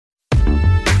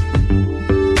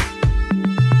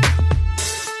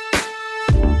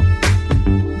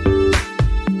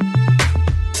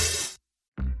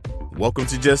Welcome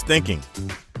to Just Thinking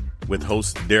with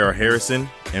hosts Daryl Harrison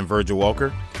and Virgil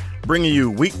Walker, bringing you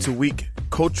week-to-week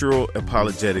cultural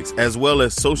apologetics as well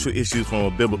as social issues from a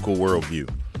biblical worldview.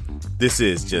 This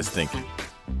is Just Thinking.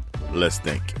 Let's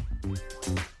think.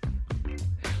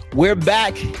 We're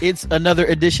back. It's another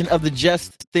edition of the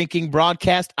Just Thinking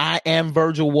broadcast. I am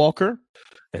Virgil Walker.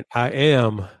 And I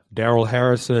am Daryl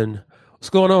Harrison.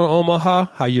 What's going on, Omaha?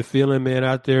 How you feeling, man,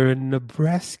 out there in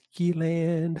Nebraska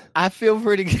land? I feel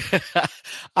pretty good.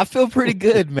 I feel pretty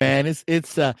good, man.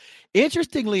 It's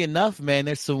interestingly enough, man,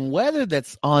 there's some weather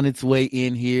that's on its way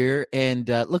in here, and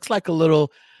looks like a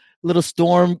little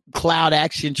storm cloud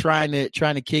action trying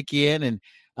to kick in, and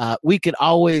we could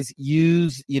always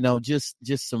use,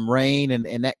 just some rain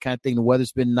and that kind of thing. The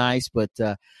weather's been nice, but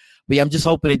yeah, I'm just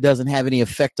hoping it doesn't have any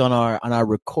effect on our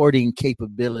recording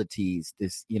capabilities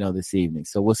this evening.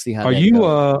 So we'll see how.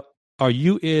 Are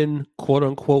you in quote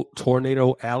unquote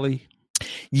Tornado Alley?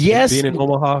 Yes, being in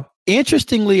Omaha.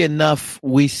 Interestingly enough,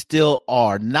 we still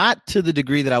are, not to the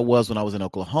degree that I was when I was in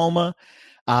Oklahoma,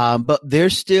 but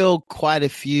there's still quite a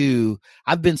few.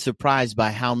 I've been surprised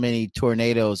by how many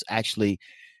tornadoes actually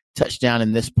touch down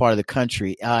in this part of the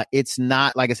country. It's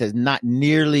not, like I said, not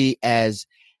nearly as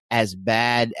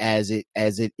bad as it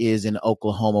is in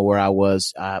Oklahoma, where I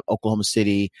was, Oklahoma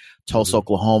City, Tulsa,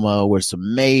 Oklahoma, where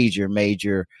some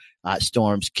major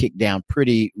storms kick down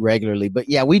pretty regularly. But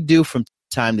yeah, we do from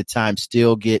time to time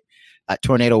still get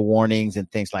tornado warnings and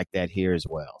things like that here as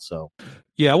well. So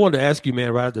yeah, I wanted to ask you,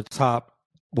 man, right at the top,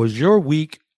 was your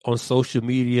week on social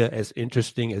media as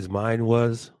interesting as mine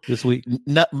was this week?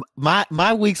 No,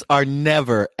 my weeks are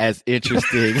never as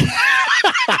interesting.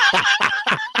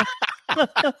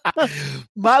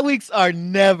 My weeks are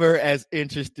never as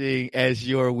interesting as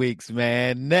your weeks,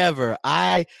 man. Never.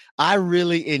 I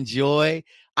really enjoy.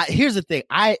 Here's the thing.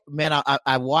 I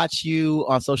watch you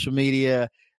on social media.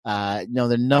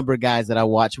 The number of guys that I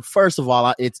watch. First of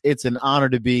all, it's an honor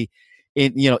to be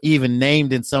even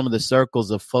named in some of the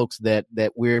circles of folks that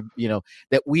we're,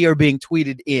 that we are being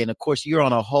tweeted in. Of course, you're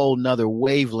on a whole nother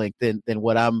wavelength than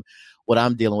what I'm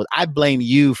dealing with. I blame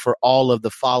you for all of the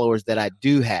followers that I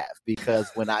do have, because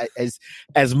when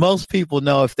as most people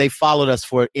know, if they followed us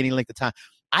for any length of time,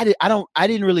 I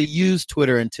didn't really use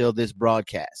Twitter until this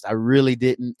broadcast. I really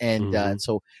didn't. And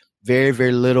so very,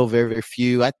 very little, very, very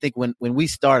few. I think when we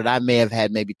started, I may have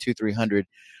had maybe 200-300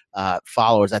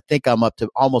 followers. I think I'm up to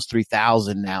almost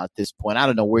 3,000 now at this point. I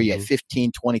don't know where you're at,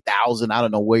 15, 20,000. I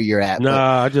don't know where you're at.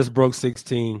 Nah, I just broke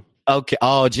 16. Okay.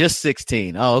 Oh, just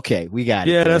 16. Oh, okay. We got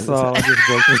it. Yeah, that's all. I just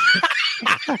broke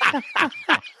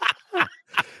it.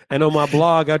 And on my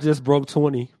blog, I just broke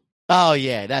 20. Oh,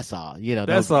 yeah, that's all.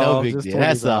 That's all. No big deal.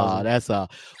 That's all.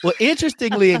 Well,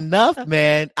 interestingly enough,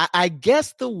 man, I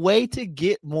guess the way to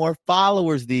get more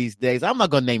followers these days, I'm not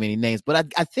going to name any names, but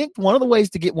I think one of the ways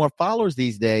to get more followers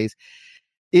these days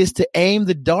is to aim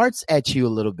the darts at you a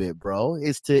little bit, bro.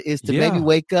 Is to maybe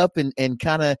wake up and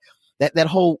kind of that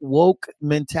whole woke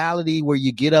mentality where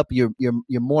you get up, you're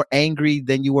more angry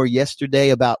than you were yesterday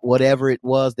about whatever it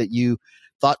was that you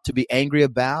thought to be angry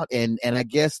about. And I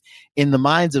guess in the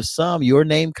minds of some, your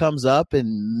name comes up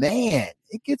and man,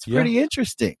 it gets pretty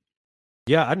interesting.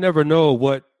 Yeah. I never know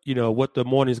what the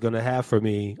morning's going to have for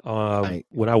me.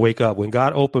 When I wake up, when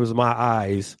God opens my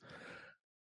eyes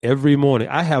every morning,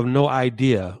 I have no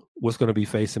idea what's going to be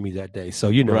facing me that day.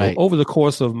 So, over the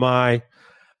course of my,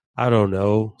 I don't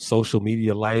know, social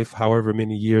media life, however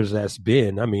many years that's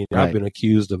been. I mean, I've been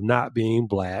accused of not being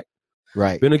black.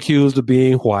 Right. Been accused of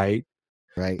being white.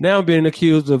 Right. Now I'm being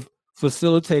accused of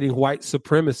facilitating white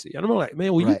supremacy. And I'm like,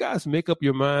 man, will you guys make up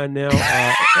your mind now?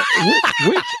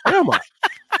 Which am I?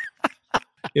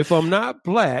 If I'm not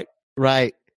black,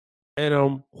 right, and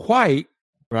I'm white,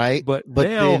 right, but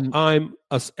now then, I'm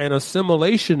an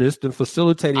assimilationist and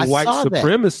facilitating white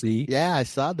supremacy. Yeah, I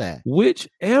saw that. Which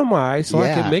am I? So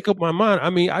I can make up my mind. I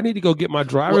mean, I need to go get my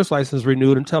driver's license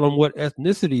renewed and tell them what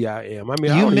ethnicity I am. I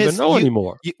mean, I don't even know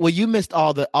anymore. You missed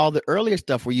all the earlier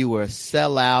stuff where you were a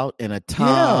sellout and a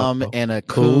Tom and a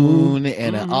coon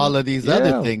and all of these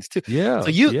other things too. Yeah. So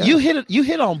you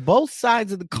hit on both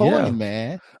sides of the coin,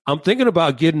 man. I'm thinking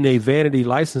about getting a vanity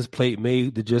license plate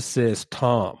made that just says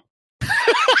Tom.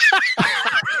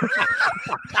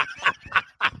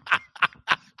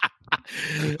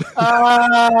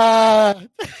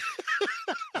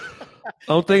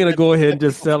 I'm thinking to go ahead and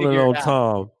just sell it on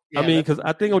Tom. Yeah, I mean, because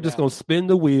I think I'm just going to spin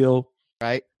the wheel,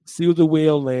 right? See where the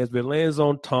wheel lands. If it lands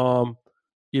on Tom,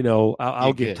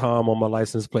 I'll get Tom on my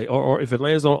license plate. Or if it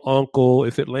lands on Uncle,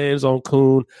 if it lands on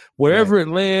Coon, wherever it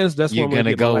lands, that's where I'm going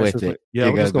to go with it. Yeah,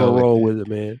 I'm just going to roll with it,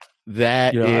 man.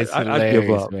 That is hilarious, I give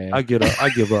up. man. I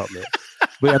give up, man.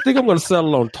 But I think I'm going to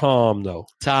settle on Tom, though.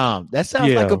 Tom. That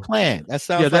sounds like a plan. That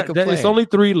sounds like a plan. It's only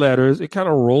 3 letters. It kind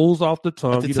of rolls off the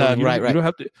tongue. You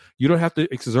don't have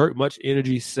to exert much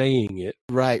energy saying it.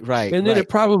 Right. And then it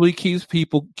probably keeps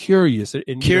people curious.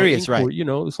 And curious, right?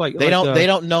 It's like they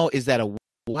don't know. Is that a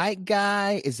white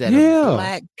guy? Is that a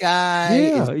black guy?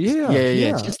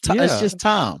 Yeah. It's just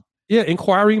Tom. Yeah,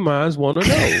 inquiring minds want to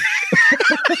know.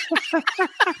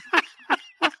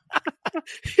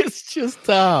 It's just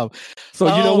Tom. So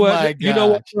you know what? You know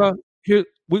what? Here,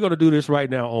 we're going to do this right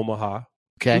now, Omaha.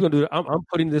 Okay. We're going to do it. I'm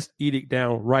putting this edict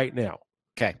down right now.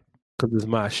 Okay. Because it's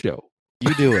my show.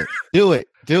 You do it. Do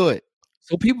it.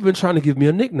 So people have been trying to give me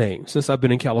a nickname since I've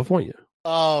been in California.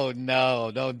 Oh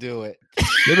no! Don't do it.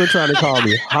 They've been trying to call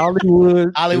me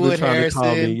Hollywood. Hollywood Harrison. To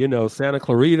call me, Santa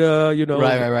Clarita.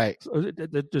 Right. So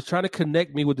they're trying to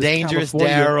connect me with this Dangerous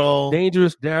Daryl.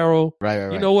 Dangerous Daryl.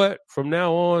 Right. You know what? From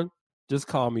now on, just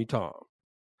call me Tom.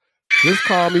 Just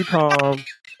call me Tom,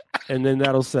 and then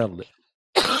that'll settle it.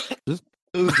 Just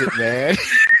lose it, man.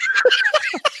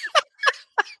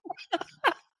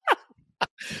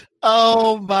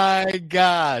 Oh my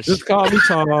gosh! Just call me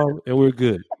Tom, and we're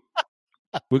good.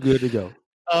 We're good to go.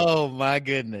 Oh my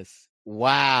goodness!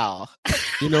 Wow.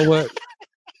 You know what?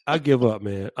 I give up,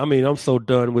 man. I mean, I'm so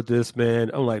done with this,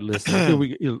 man. I'm like, listen.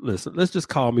 Let's just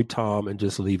call me Tom and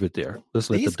just leave it there. Let's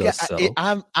let the dust settle.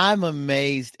 I'm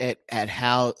amazed at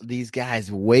how these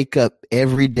guys wake up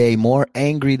every day more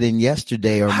angry than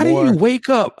yesterday. How do you wake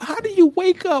up?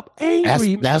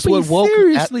 Angry? That's what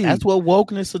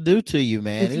wokeness will do to you,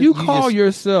 man. If you call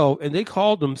yourself, and they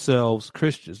call themselves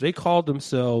Christians, they call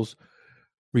themselves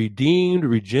redeemed,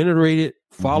 regenerated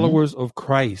followers of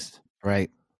Christ, right?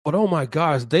 But oh my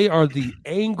gosh, they are the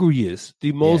angriest,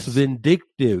 the most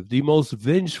vindictive, the most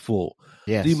vengeful,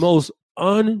 the most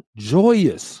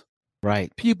unjoyous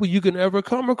people you can ever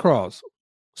come across.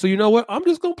 So you know what? I'm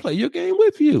just going to play your game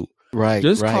with you. Right.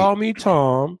 Just call me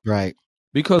Tom. Right.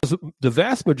 Because the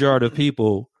vast majority of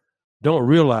people don't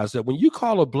realize that when you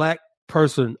call a black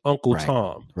person Uncle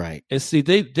Tom, and see,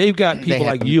 they've got people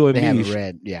like you and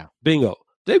me. Bingo.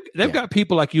 They've got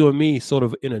people like you and me sort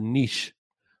of in a niche,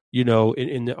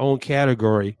 in their own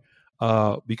category,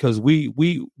 because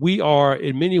we are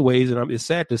in many ways, and it's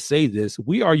sad to say this,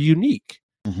 we are unique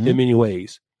in many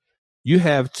ways. You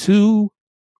have 2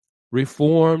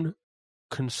 reformed,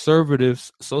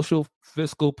 conservative, social,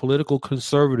 fiscal, political,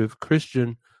 conservative,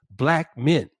 Christian black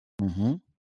men.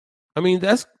 I mean,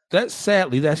 that's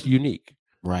sadly, that's unique,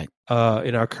 right?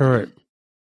 In our current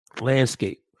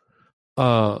landscape.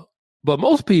 But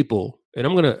most people, and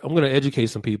I'm gonna educate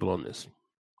some people on this.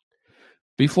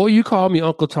 Before you call me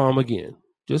Uncle Tom again,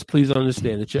 just please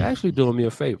understand that you're actually doing me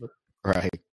a favor. Right.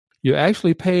 You're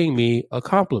actually paying me a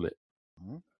compliment.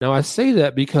 Now, I say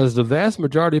that because the vast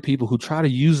majority of people who try to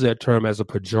use that term as a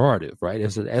pejorative, right,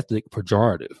 as an ethnic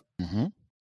pejorative,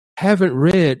 haven't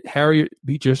read Harriet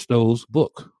Beecher Stowe's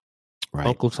book,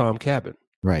 Uncle Tom Cabin,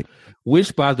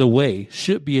 which, by the way,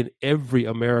 should be in every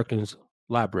American's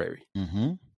library.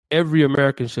 Every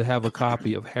American should have a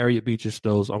copy of Harriet Beecher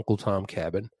Stowe's Uncle Tom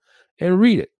Cabin and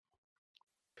read it.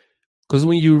 Because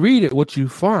when you read it, what you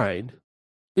find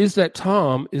is that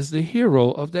Tom is the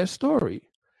hero of that story.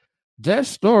 That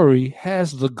story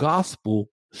has the gospel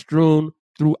strewn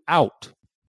throughout.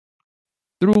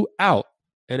 And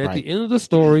at the end of the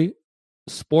story,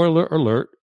 spoiler alert,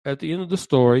 at the end of the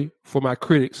story, for my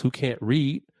critics who can't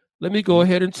read, let me go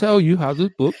ahead and tell you how the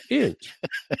book ends.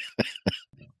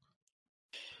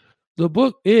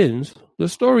 The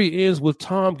story ends with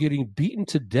Tom getting beaten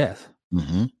to death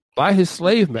by his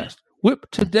slave master,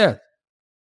 whipped to death.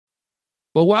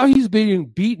 But while he's being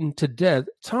beaten to death,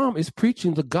 Tom is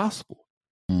preaching the gospel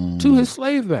to his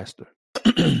slave master.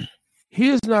 He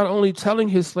is not only telling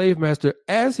his slave master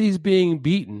as he's being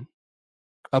beaten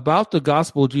about the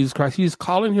gospel of Jesus Christ, he's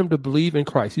calling him to believe in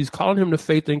Christ. He's calling him to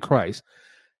faith in Christ,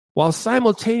 while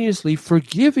simultaneously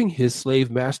forgiving his slave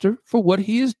master for what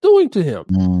he is doing to him.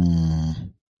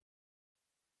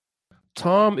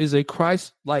 Tom is a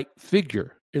Christ-like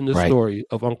figure in the story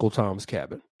of Uncle Tom's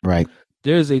Cabin. Right.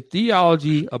 There's a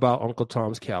theology about Uncle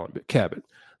Tom's Cabin.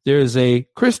 There's a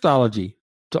Christology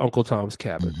to Uncle Tom's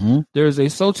Cabin. There's a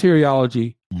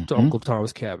soteriology to Uncle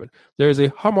Tom's Cabin. There's a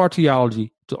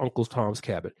hamartiology to Uncle Tom's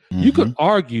Cabin. You could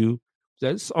argue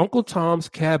that Uncle Tom's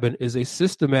Cabin is a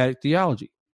systematic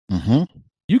theology.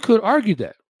 You could argue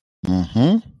that.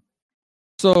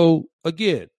 So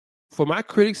again, for my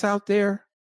critics out there,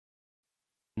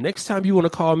 next time you want to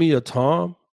call me a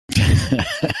Tom,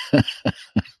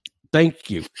 thank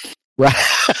you. Right.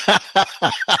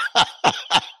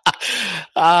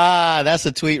 That's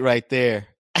a tweet right there.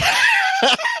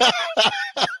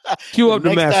 Cue up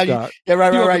the mascot.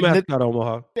 Right. The mascot,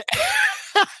 Omaha.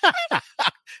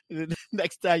 The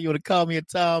next time you want to call me a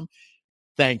Tom,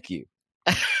 thank you.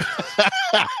 I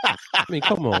mean,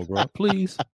 come on, bro.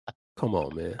 Please. Come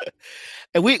on, man.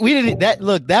 And we didn't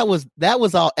that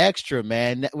was all extra,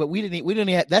 man. We didn't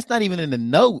have, that's not even in the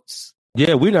notes.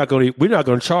 Yeah, we're not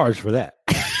gonna charge for that.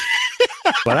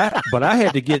 but I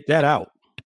had to get that out.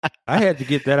 I had to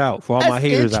get that out for all my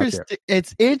haters out there.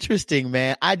 It's interesting,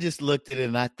 man. I just looked at it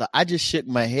and I just shook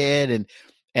my head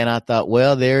and I thought,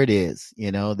 well, there it is.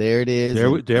 There it is.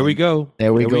 There we go.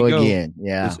 There we go again.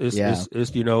 Yeah.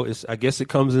 It's I guess it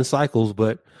comes in cycles,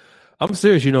 but I'm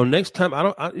serious. Next time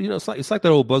it's like that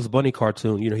old Bugs Bunny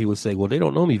cartoon. He would say, well, they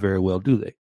don't know me very well, do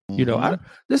they? Mm-hmm.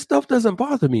 This stuff doesn't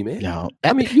bother me, man. No.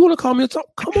 I mean, you want to call me a Tom?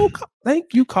 Come on.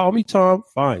 Thank you. Call me Tom.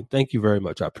 Fine. Thank you very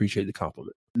much. I appreciate the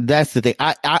compliment. That's the thing.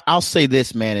 I'll say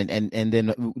this, man, and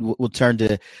then we'll turn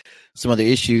to some other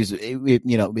issues,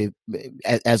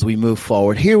 as we move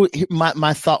forward. Here,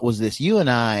 my thought was this: you and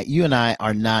I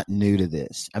are not new to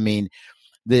this. I mean,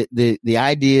 the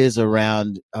ideas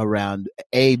around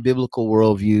A, biblical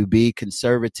worldview, B,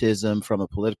 conservatism from a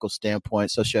political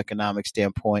standpoint, socioeconomic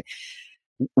standpoint.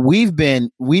 We've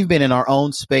been in our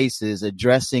own spaces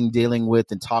addressing, dealing with,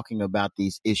 and talking about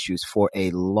these issues for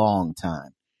a long time.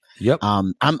 Yep.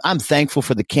 I'm thankful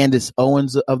for the Candace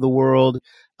Owens of the world,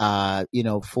 for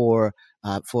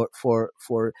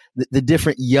the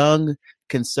different young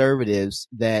conservatives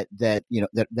that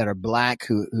are Black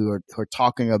who are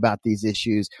talking about these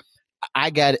issues.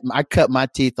 I cut my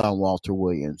teeth on Walter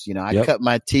Williams. I cut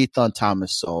my teeth on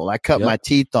Thomas Sowell. I cut my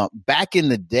teeth on back in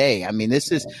the day. I mean,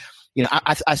 this is.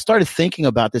 I started thinking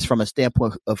about this from a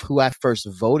standpoint of who I first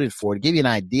voted for. To give you an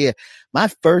idea, my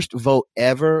first vote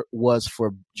ever was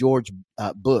for George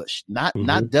Bush, not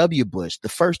W. Bush, the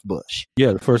first Bush.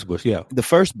 Yeah, the first Bush, yeah. The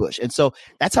first Bush. And so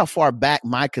that's how far back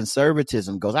my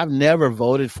conservatism goes. I've never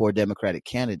voted for a Democratic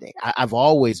candidate. I've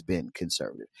always been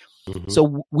conservative. Mm-hmm.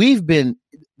 So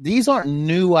these aren't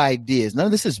new ideas. None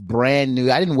of this is brand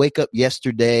new. I didn't wake up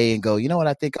yesterday and go, you know what,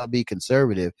 I think I'll be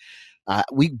conservative.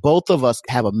 We both of us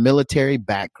have a military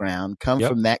background, come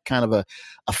from that kind of a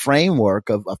framework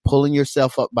of pulling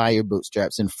yourself up by your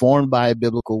bootstraps, informed by a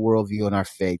biblical worldview and our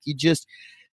faith.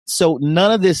 So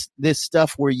none of this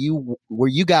stuff where you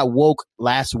got woke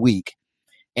last week,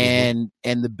 and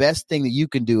the best thing that you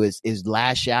can do is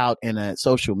lash out in a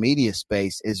social media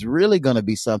space is really going to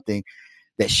be something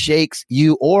that shakes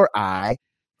you or I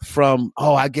from,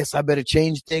 I guess I better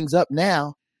change things up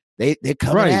now. They're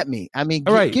coming at me. I mean,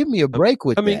 give me a break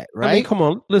with that, right? I mean, come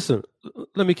on. Listen,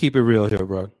 let me keep it real here,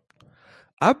 bro.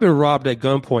 I've been robbed at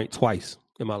gunpoint twice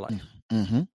in my life.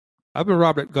 Mm-hmm. I've been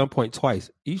robbed at gunpoint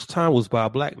twice. Each time was by a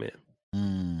Black man.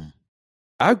 Mm.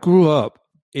 I grew up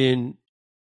in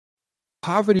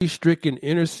poverty-stricken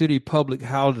inner city public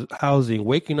housing,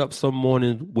 waking up some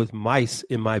morning with mice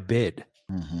in my bed.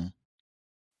 Mm-hmm.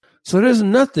 So there's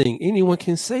nothing anyone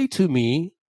can say to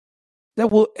me that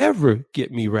will ever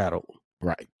get me rattled.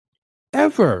 Right.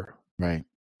 Ever. Right.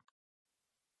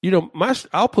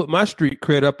 I'll put my street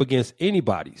cred up against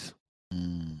anybody's.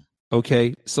 Mm.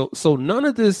 Okay. So none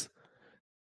of these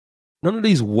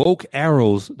woke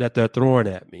arrows that they're throwing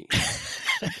at me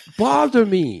bother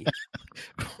me.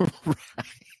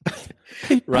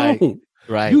 Right.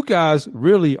 Right. You guys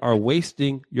really are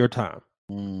wasting your time.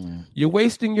 Mm. You're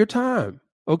wasting your time.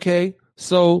 Okay.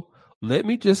 So let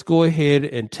me just go ahead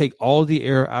and take all the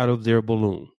air out of their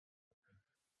balloon.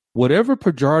 Whatever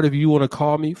pejorative you want to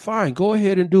call me, fine, go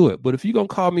ahead and do it. But if you're going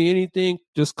to call me anything,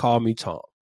 just call me Tom.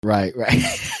 Right.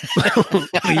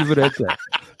 Leave it at that.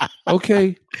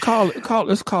 Okay,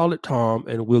 let's call it Tom,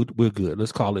 and we're good.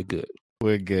 Let's call it good.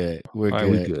 We're good. We're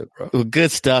good, bro. Well,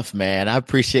 good stuff, man. I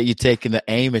appreciate you taking the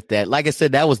aim at that. Like I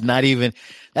said, that was not even,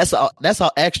 that's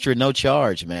all extra, no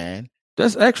charge, man.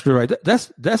 That's extra, right?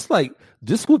 That's like,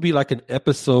 this would be like an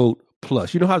episode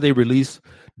plus. You know how they release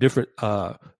different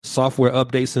software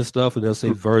updates and stuff, and they'll say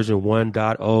version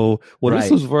 1.0. Well, This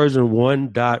was version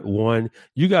 1.1.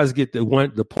 You guys get the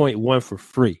 0.1 for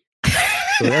free.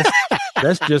 So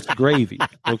that's just gravy.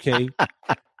 Okay.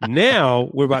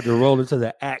 Now we're about to roll into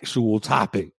the actual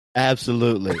topic.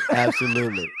 Absolutely.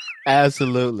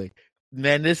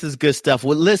 Man, this is good stuff.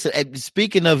 Well, listen,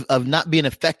 speaking of not being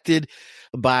affected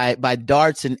by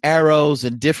darts and arrows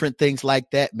and different things like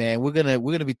that, man, we're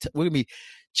gonna be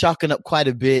chalking up quite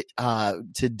a bit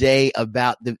today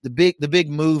about the big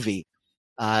movie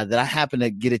that I happened to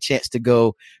get a chance to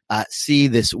go see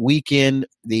this weekend,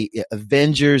 the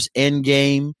Avengers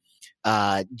Endgame.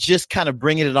 just kind of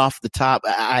bringing it off the top.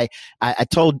 I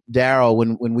told Daryl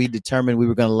when we determined we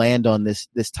were going to land on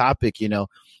this topic,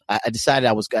 I decided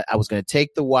I was going to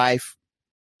take the wife.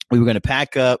 We were going to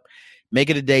pack up, make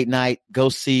it a date night, go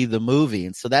see the movie.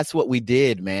 And so that's what we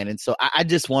did, man. And so I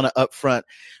just want to upfront,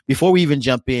 before we even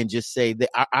jump in, just say that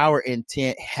our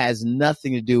intent has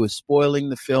nothing to do with spoiling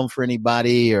the film for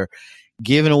anybody or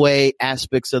giving away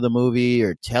aspects of the movie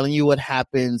or telling you what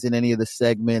happens in any of the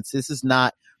segments. This is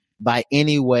not by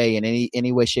any way, in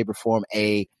any way, shape, or form,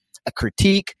 a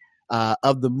critique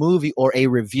of the movie, or a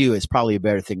review is probably a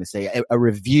better thing to say, a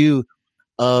review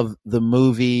of the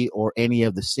movie or any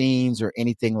of the scenes or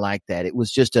anything like that. It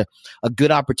was just a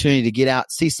good opportunity to get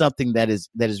out, see something that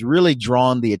is really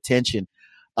drawn the attention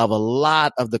of a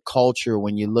lot of the culture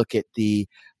when you look at the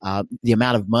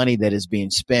amount of money that is being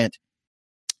spent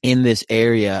in this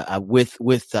area with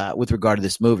regard to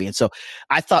this movie. And so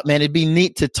I thought, man, it'd be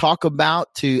neat to talk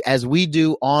about, as we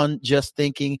do on Just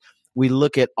Thinking, we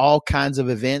look at all kinds of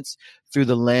events through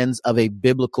the lens of a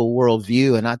biblical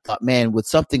worldview. And I thought, man, with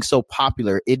something so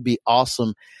popular, it'd be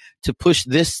awesome to push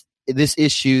this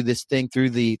issue, this thing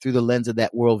through the lens of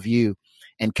that worldview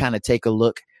and kind of take a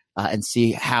look and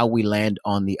see how we land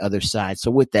on the other side.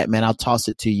 So with that, man, I'll toss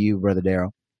it to you, Brother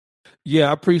Daryl. Yeah,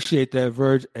 I appreciate that,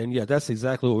 Verge. And yeah, that's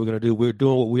exactly what we're going to do. We're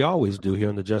doing what we always do here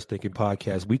on the Just Thinking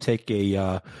podcast. We take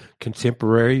a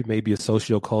contemporary, maybe a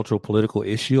socio-cultural, political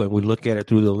issue, and we look at it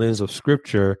through the lens of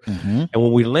Scripture. Mm-hmm. And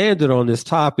when we landed on this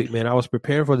topic, man, I was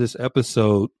preparing for this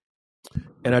episode,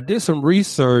 and I did some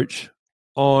research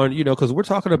on, because we're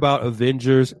talking about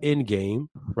Avengers Endgame,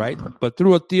 right? But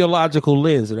through a theological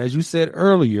lens. And as you said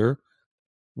earlier,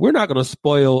 we're not going to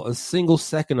spoil a single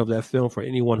second of that film for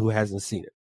anyone who hasn't seen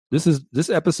it. This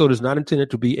episode is not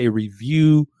intended to be a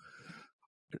review,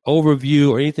 an overview,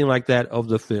 or anything like that of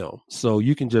the film. So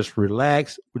you can just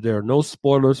relax. There are no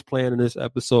spoilers planned in this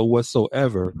episode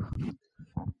whatsoever.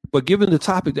 But given the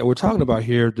topic that we're talking about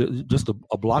here, just a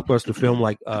blockbuster film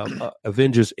like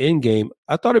Avengers Endgame,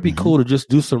 I thought it'd be cool to just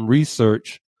do some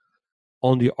research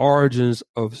on the origins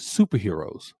of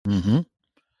superheroes. Mm-hmm.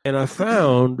 And I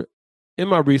found in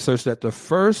my research that the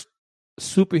first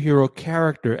superhero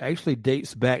character actually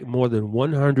dates back more than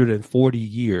 140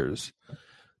 years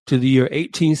to the year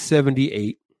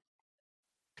 1878.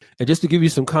 And just to give you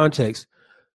some context,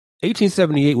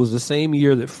 1878 was the same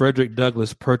year that Frederick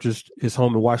Douglass purchased his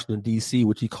home in Washington, D.C.,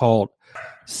 which he called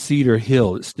Cedar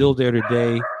Hill. It's still there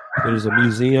today. There's a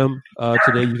museum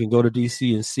today. You can go to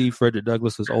D.C. and see Frederick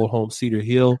Douglass's old home, Cedar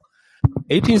Hill.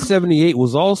 1878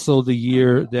 was also the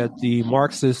year that the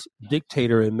Marxist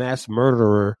dictator and mass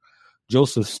murderer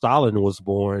Joseph Stalin was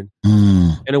born.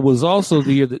 And it was also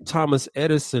the year that Thomas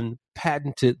Edison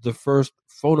patented the first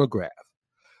phonograph.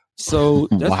 So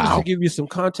that's just to give you some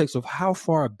context of how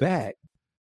far back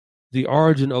the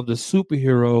origin of the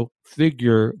superhero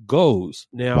figure goes.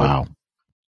 Now,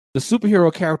 the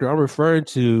superhero character I'm referring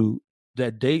to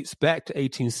that dates back to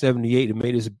 1878 and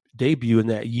made his debut in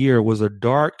that year was a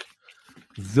dark,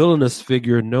 villainous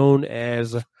figure known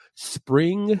as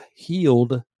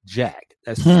Spring-Heeled Jack.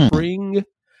 That's Spring,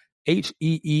 Heeled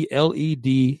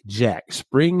Jack.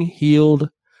 Spring-Heeled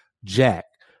Jack.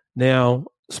 Now,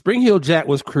 Spring-Heeled Jack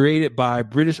was created by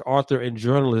British author and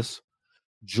journalist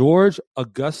George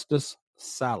Augustus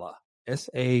Sala,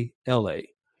 S-A-L-A.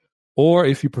 Or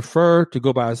if you prefer to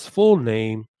go by his full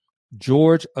name,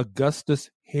 George Augustus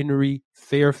Henry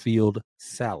Fairfield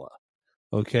Sala.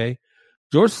 Okay?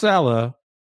 George Sala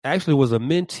actually was a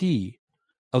mentee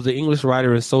of the English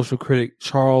writer and social critic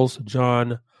Charles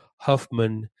John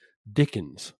Huffman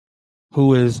Dickens,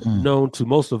 who is known to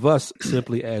most of us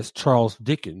simply as Charles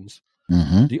Dickens,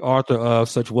 the author of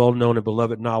such well-known and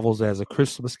beloved novels as A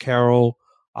Christmas Carol,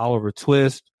 Oliver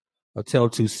Twist, A Tale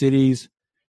of Two Cities,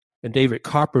 and David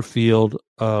Copperfield,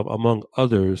 among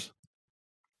others.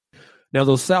 Now,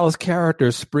 though Sala's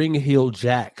character, Spring-Heeled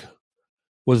Jack,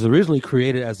 was originally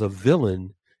created as a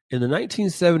villain, in the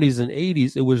 1970s and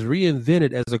 80s, it was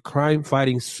reinvented as a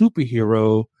crime-fighting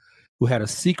superhero who had a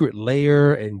secret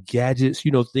lair and gadgets,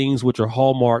 things which are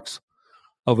hallmarks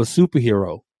of a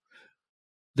superhero.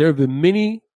 There have been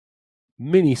many,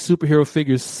 many superhero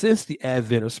figures since the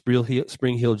advent of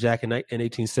Spring-Heeled Jack in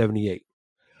 1878.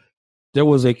 There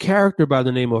was a character by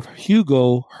the name of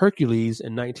Hugo Hercules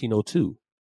in 1902.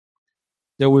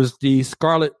 There was the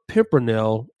Scarlet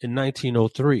Pimpernel in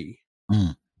 1903.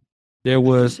 There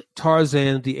was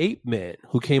Tarzan the Ape Man,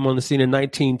 who came on the scene in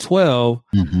 1912.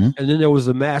 And then there was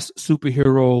the masked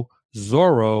superhero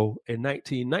Zorro in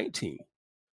 1919.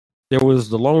 There was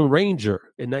the Lone Ranger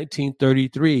in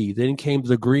 1933. Then came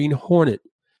the Green Hornet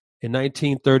in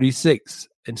 1936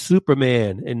 and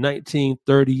Superman in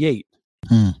 1938.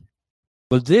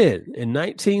 But then, in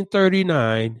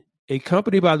 1939, a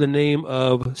company by the name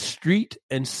of Street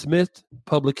and Smith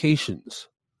Publications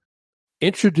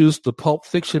introduced the Pulp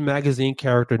Fiction magazine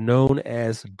character known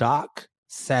as Doc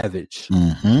Savage.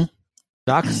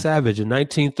 Doc Savage in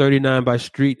 1939 by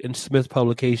Street and Smith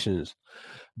Publications.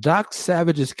 Doc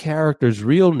Savage's character's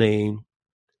real name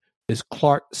is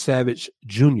Clark Savage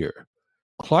Jr.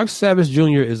 Clark Savage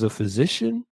Jr. is a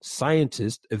physician,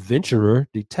 scientist, adventurer,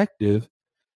 detective,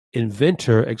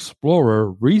 inventor,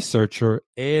 explorer, researcher,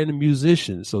 and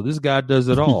musician. So this guy does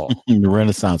it all. The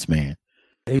Renaissance man.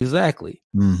 Exactly.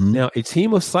 Now, a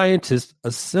team of scientists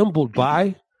assembled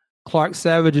by Clark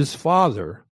Savage's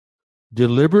father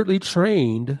deliberately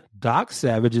trained Doc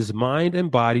Savage's mind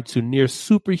and body to near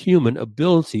superhuman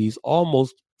abilities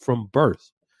almost from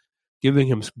birth, giving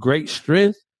him great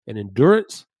strength and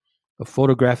endurance, a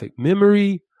photographic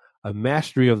memory, a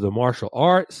mastery of the martial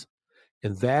arts,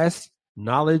 and vast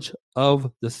knowledge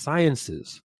of the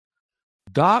sciences.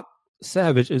 Doc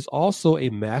Savage is also a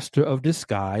master of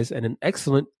disguise and an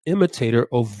excellent imitator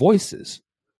of voices,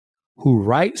 who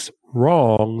rights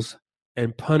wrongs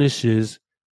and punishes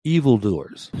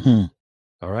evildoers.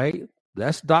 All right?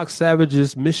 That's Doc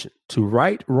Savage's mission, to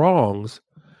right wrongs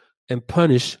and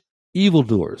punish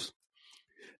evildoers.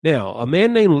 Now, a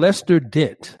man named Lester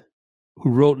Dent, who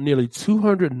wrote nearly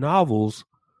 200 novels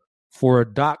for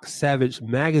Doc Savage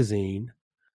magazine,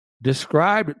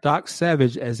 described Doc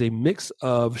Savage as a mix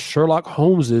of Sherlock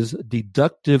Holmes's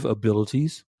deductive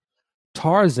abilities,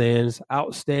 Tarzan's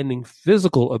outstanding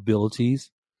physical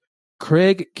abilities,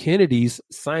 Craig Kennedy's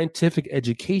scientific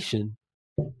education,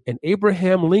 and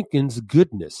Abraham Lincoln's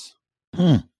goodness.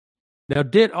 Now,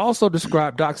 Dent also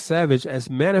described Doc Savage as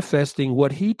manifesting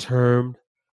what he termed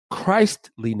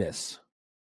Christliness.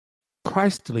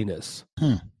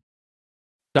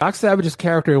 Doc Savage's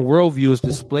character and worldview is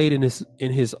displayed in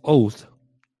his oath,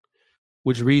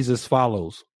 which reads as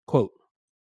follows, quote,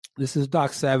 this is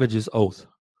Doc Savage's oath.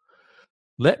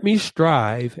 Let me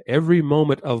strive every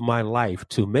moment of my life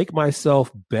to make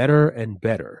myself better and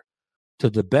better, to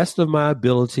the best of my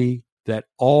ability, that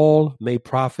all may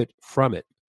profit from it.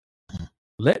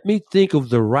 Let me think of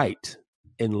the right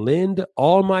and lend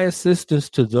all my assistance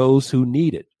to those who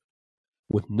need it,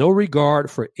 with no regard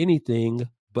for anything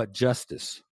but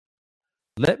justice.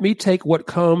 Let me take what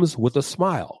comes with a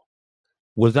smile,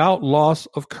 without loss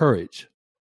of courage.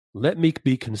 Let me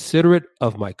be considerate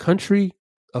of my country,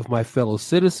 of my fellow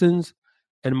citizens,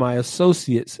 and my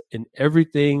associates in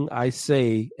everything I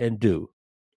say and do.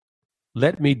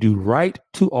 Let me do right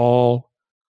to all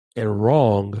and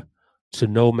wrong to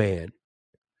no man.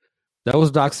 That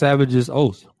was Doc Savage's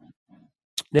oath.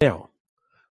 Now,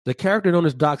 the character known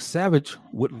as Doc Savage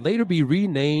would later be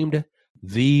renamed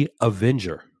the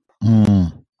Avenger.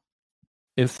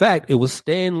 In fact, it was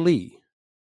Stan Lee,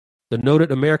 the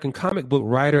noted American comic book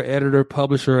writer, editor,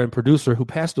 publisher, and producer who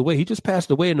passed away. He just passed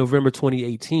away in November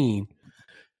 2018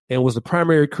 and was the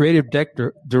primary creative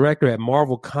director at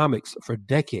Marvel Comics for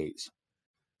decades.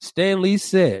 Stan Lee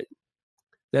said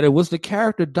that it was the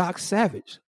character Doc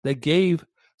Savage that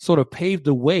paved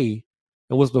the way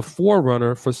and was the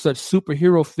forerunner for such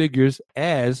superhero figures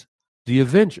as the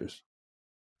Avengers.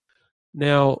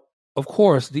 Now, of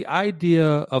course, the idea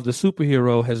of the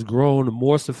superhero has grown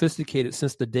more sophisticated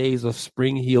since the days of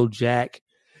Spring-Heeled Jack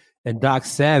and Doc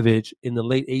Savage in the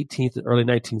late 18th and early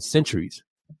 19th centuries.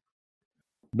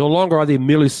 No longer are they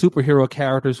merely superhero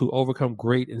characters who overcome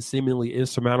great and seemingly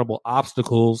insurmountable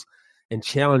obstacles and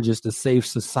challenges to save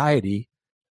society.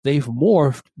 They've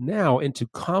morphed now into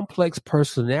complex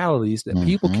personalities that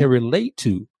people can relate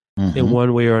to in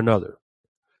one way or another.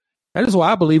 That is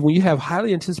why I believe when you have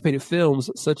highly anticipated films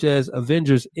such as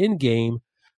Avengers Endgame,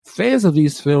 fans of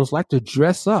these films like to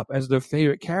dress up as their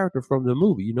favorite character from the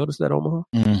movie. You notice that, Omaha?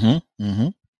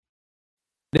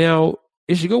 Now,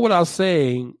 it should go without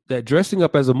saying that dressing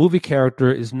up as a movie character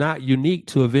is not unique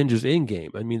to Avengers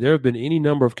Endgame. I mean, there have been any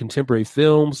number of contemporary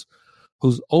films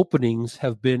whose openings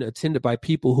have been attended by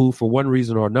people who, for one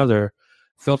reason or another,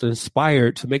 felt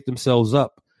inspired to make themselves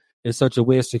up in such a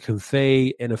way as to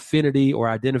convey an affinity or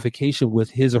identification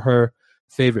with his or her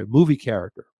favorite movie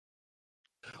character.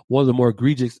 One of the more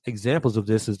egregious examples of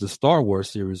this is the Star Wars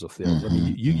series of films. I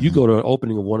mean, you go to an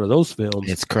opening of one of those films.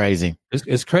 It's crazy.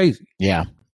 It's crazy. Yeah.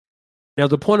 Now,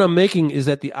 the point I'm making is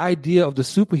that the idea of the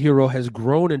superhero has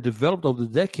grown and developed over the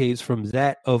decades from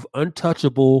that of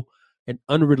untouchable and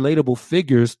unrelatable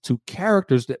figures to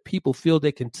characters that people feel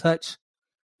they can touch,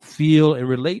 feel, and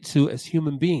relate to as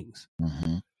human beings.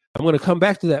 I'm going to come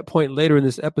back to that point later in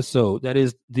this episode. That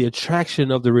is the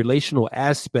attraction of the relational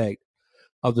aspect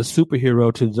of the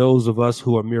superhero to those of us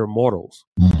who are mere mortals.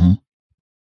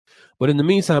 But in the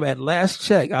meantime, at last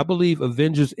check, I believe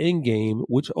Avengers Endgame,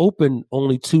 which opened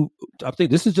only I think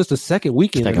this is just the second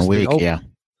weekend. Second week, yeah.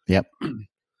 Yep.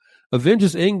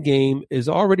 Avengers Endgame is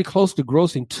already close to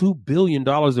grossing $2 billion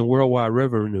in worldwide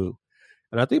revenue.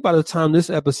 And I think by the time this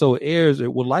episode airs,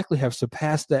 it will likely have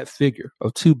surpassed that figure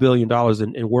of $2 billion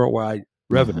in worldwide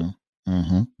revenue.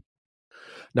 Mm-hmm.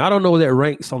 Now, I don't know where that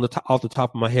ranks off the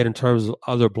top of my head in terms of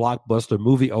other blockbuster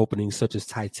movie openings such as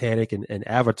Titanic and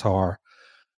Avatar.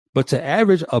 But to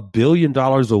average $1 billion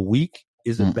a week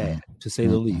isn't bad, to say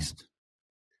the least.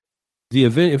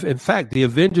 In fact, the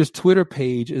Avengers Twitter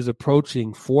page is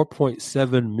approaching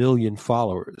 4.7 million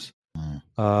followers.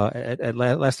 At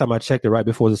last time I checked it, right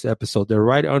before this episode, they're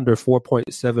right under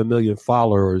 4.7 million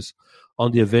followers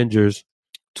on the Avengers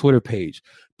Twitter page.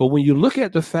 But when you look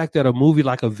at the fact that a movie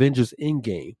like Avengers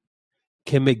Endgame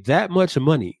can make that much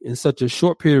money in such a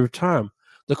short period of time,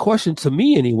 the question to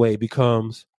me anyway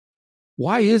becomes,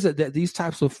 why is it that these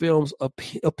types of films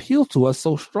appeal to us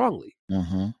so strongly?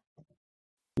 Mm-hmm.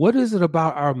 What is it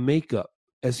about our makeup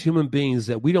as human beings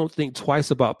that we don't think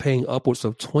twice about paying upwards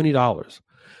of $20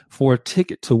 for a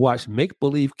ticket to watch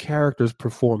make-believe characters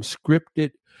perform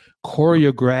scripted,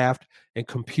 choreographed, and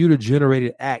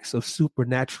computer-generated acts of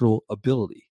supernatural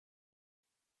ability?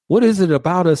 What is it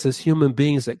about us as human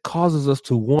beings that causes us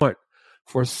to want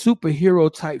for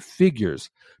superhero-type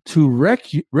figures to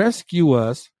rescue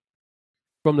us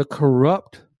from the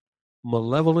corrupt,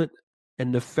 malevolent,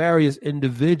 and nefarious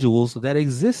individuals that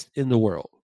exist in the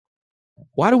world?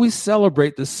 Why do we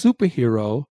celebrate the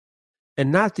superhero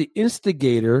and not the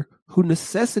instigator who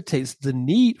necessitates the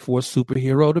need for a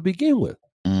superhero to begin with?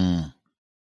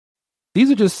 These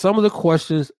are just some of the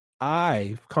questions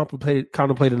I've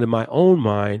contemplated in my own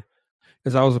mind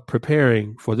as I was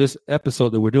preparing for this episode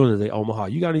that we're doing today, Omaha.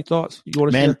 You got any thoughts you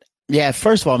want to share? Yeah,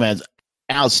 first of all, man,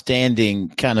 outstanding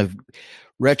kind of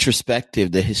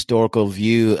retrospective, the historical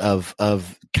view of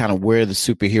kind of where the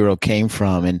superhero came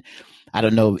from. And I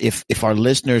don't know if our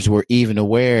listeners were even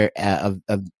aware of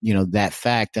that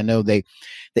fact. I know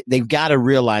they've got to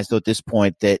realize though at this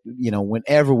point that,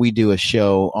 whenever we do a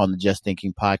show on the Just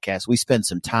Thinking podcast, we spend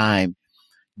some time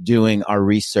doing our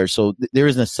research. So there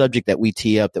isn't a subject that we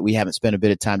tee up that we haven't spent a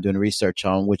bit of time doing research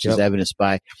on, which is evidenced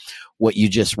by what you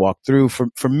just walked through.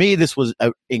 For me, this was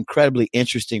an incredibly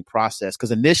interesting process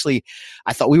because initially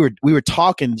I thought we were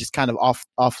talking just kind of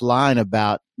offline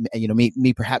about,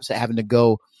 me perhaps having to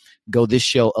go this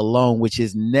show alone, which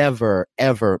is never,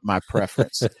 ever my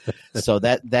preference. So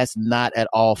that's not at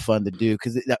all fun to do.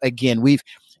 Cause again, we've,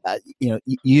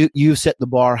 you set the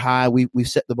bar high. We've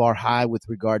set the bar high with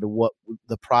regard to what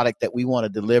the product that we want to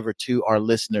deliver to our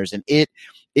listeners. And it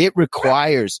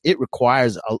requires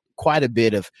quite a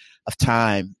bit of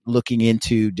time looking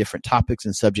into different topics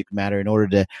and subject matter in order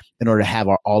to have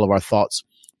all of our thoughts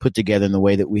put together in the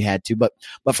way that we had to. But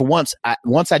for once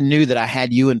I knew that I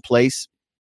had you in place,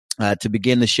 to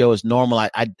begin the show as normal,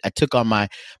 I took on my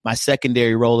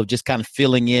secondary role of just kind of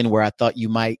filling in where I thought you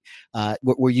might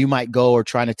go, or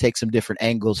trying to take some different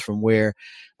angles from where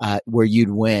you'd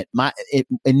went.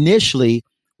 Initially,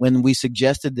 when we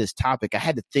suggested this topic, I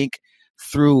had to think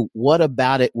through what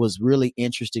about it was really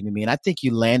interesting to me, and I think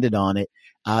you landed on it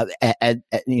at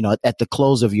the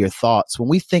close of your thoughts. When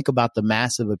we think about the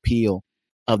massive appeal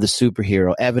of the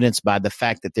superhero, evidenced by the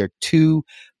fact that there are $2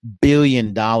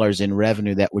 billion in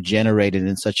revenue that were generated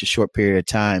in such a short period of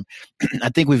time, I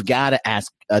think we've got to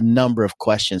ask a number of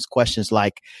questions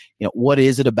like, what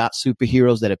is it about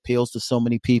superheroes that appeals to so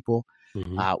many people?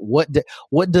 Mm-hmm.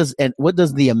 What does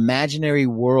the imaginary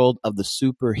world of the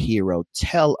superhero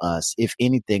tell us, if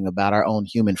anything, about our own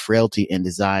human frailty and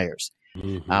desires?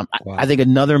 Mm-hmm. Wow. I think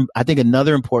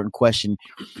another important question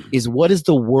is, what is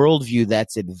the worldview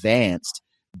that's advanced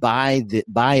by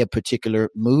a particular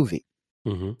movie?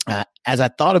 Mm-hmm. As I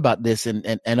thought about this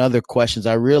and other questions,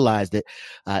 I realized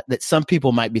that some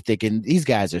people might be thinking these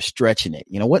guys are stretching it.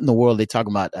 What in the world are they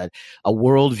talking about? A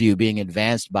worldview being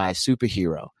advanced by a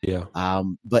superhero. Yeah.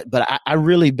 But I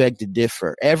really beg to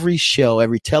differ. Every show,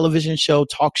 every television show,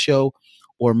 talk show,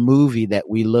 or movie that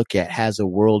we look at has a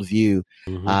worldview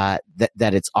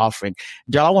that it's offering.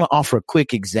 Darryl, I want to offer a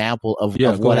quick example of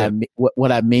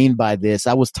what I mean by this.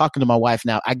 I was talking to my wife.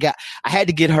 Now I had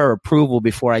to get her approval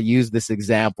before I use this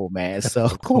example, man. So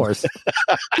of course,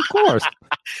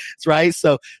 that's right.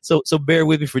 So bear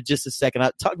with me for just a second.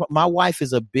 My wife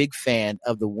is a big fan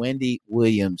of the Wendy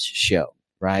Williams show.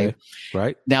 Right. Okay.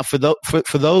 Right. Now, for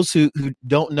those who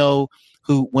don't know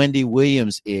who Wendy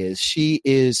Williams is. She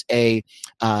is a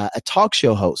talk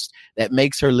show host that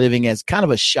makes her living as kind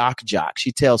of a shock jock.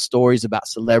 She tells stories about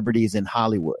celebrities in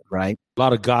Hollywood, right? A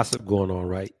lot of gossip going on,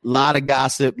 right? A lot of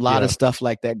gossip, a lot of stuff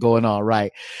like that going on,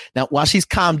 right? Now, while she's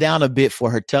calmed down a bit for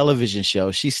her television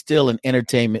show, she's still an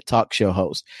entertainment talk show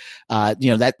host.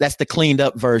 That's the cleaned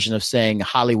up version of saying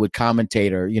Hollywood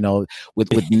commentator,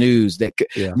 with news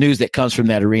that comes from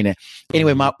that arena.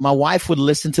 Anyway, my wife would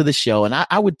listen to the show, and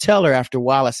I would tell her after a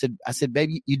while, I said,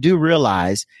 baby, you do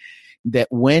realize that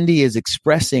Wendy is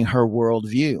expressing her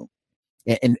worldview.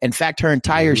 And in fact, her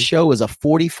entire show is a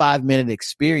 45-minute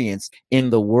experience in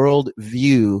the world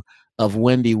view of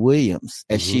Wendy Williams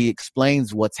as she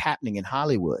explains what's happening in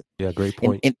Hollywood. Yeah, great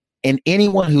point. And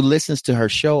anyone who listens to her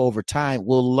show over time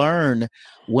will learn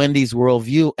Wendy's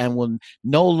worldview and will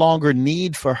no longer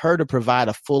need for her to provide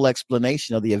a full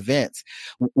explanation of the events.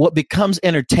 What becomes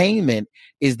entertainment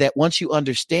is that once you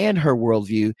understand her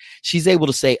worldview, she's able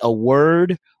to say a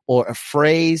word or a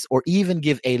phrase, or even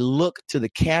give a look to the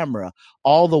camera,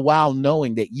 all the while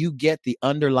knowing that you get the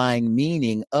underlying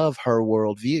meaning of her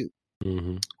worldview.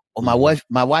 Well,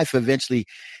 my wife eventually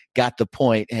got the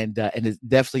point and has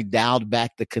definitely dialed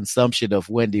back the consumption of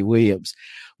Wendy Williams.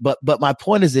 But my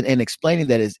point is in explaining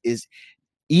that is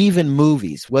even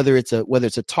movies, whether it's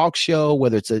a talk show,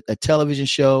 whether it's a television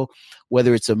show,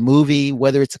 whether it's a movie,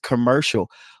 whether it's a commercial,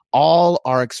 all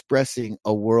are expressing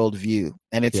a worldview.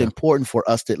 And it's important for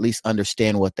us to at least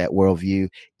understand what that worldview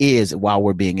is while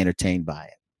we're being entertained by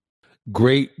it.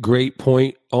 Great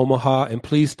point, Omaha. And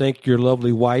please thank your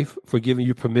lovely wife for giving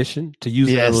you permission to use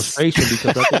that illustration,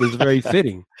 because I think it's very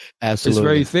fitting. Absolutely. It's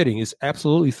very fitting. It's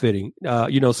absolutely fitting.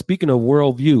 Speaking of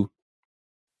worldview,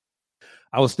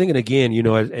 I was thinking again,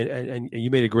 and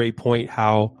you made a great point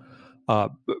how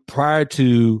prior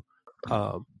to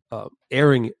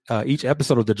airing each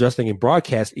episode of the Just Thinking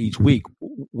broadcast each week,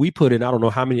 we put in I don't know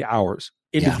how many hours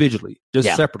individually,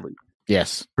 separately.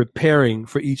 Yes. Preparing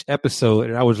for each episode.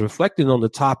 And I was reflecting on the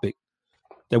topic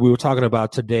that we were talking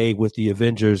about today with the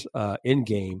Avengers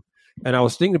Endgame. And I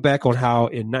was thinking back on how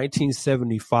in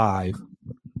 1975,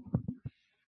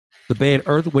 the band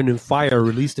Earth, Wind & Fire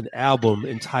released an album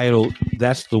entitled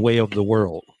That's the Way of the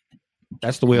World.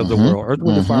 That's the Way of the World. Earth,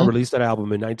 Wind & Fire released that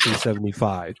album in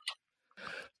 1975.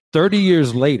 30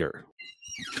 years later,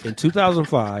 in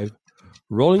 2005,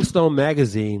 Rolling Stone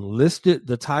magazine listed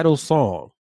the title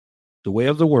song, The Way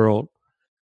of the World,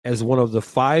 as one of the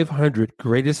 500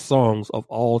 greatest songs of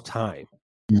all time.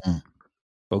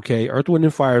 Okay, Earth,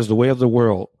 Wind & Fire's The Way of the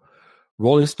World,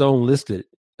 Rolling Stone listed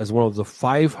as one of the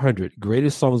 500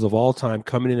 greatest songs of all time,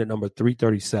 coming in at number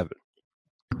 337.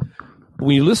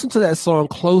 When you listen to that song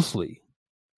closely,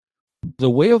 The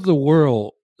Way of the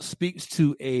World speaks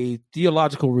to a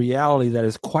theological reality that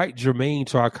is quite germane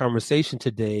to our conversation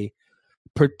today,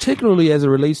 particularly as it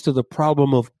relates to the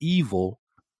problem of evil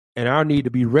and our need to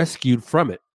be rescued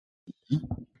from it.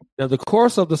 Now, the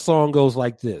chorus of the song goes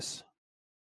like this.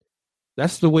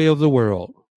 That's the way of the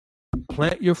world.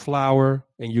 Plant your flower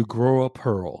and you grow a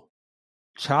pearl.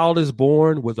 Child is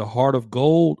born with a heart of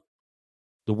gold.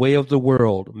 The way of the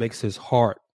world makes his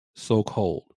heart so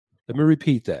cold. Let me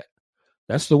repeat that.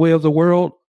 That's the way of the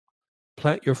world.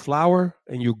 Plant your flower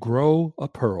and you grow a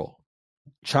pearl.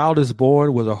 Child is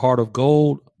born with a heart of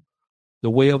gold. The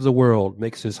way of the world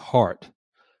makes his heart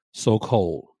so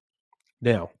cold.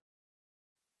 Now,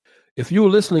 if you were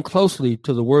listening closely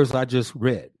to the words I just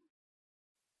read,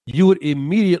 you would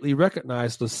immediately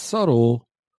recognize the subtle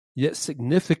yet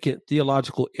significant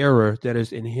theological error that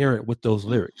is inherent with those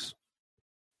lyrics.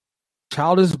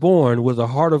 Child is born with a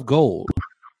heart of gold,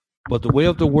 but the way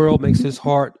of the world makes his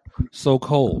heart so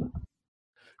cold.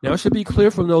 Now, it should be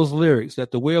clear from those lyrics that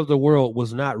the way of the world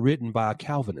was not written by a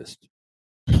Calvinist.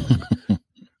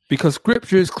 Because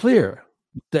scripture is clear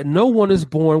that no one is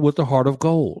born with a heart of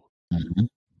gold,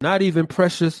 not even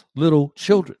precious little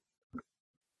children.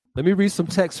 Let me read some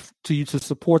text to you to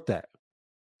support that.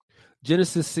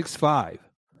 Genesis 6:5.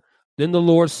 Then the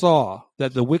Lord saw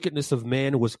that the wickedness of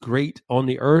man was great on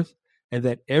the earth, and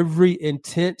that every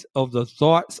intent of the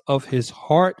thoughts of his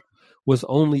heart was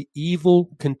only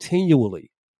evil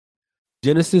continually.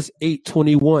 Genesis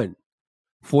 8:21.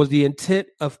 For the intent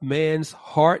of man's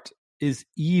heart is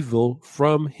evil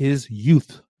from his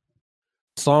youth.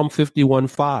 Psalm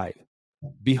 51:5.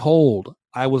 Behold,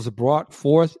 I was brought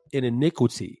forth in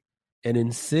iniquity, and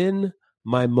in sin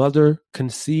my mother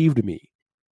conceived me.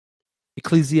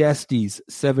 Ecclesiastes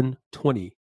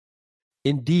 7:20.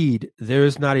 Indeed, there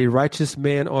is not a righteous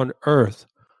man on earth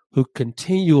who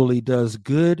continually does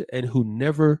good and who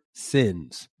never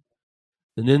sins.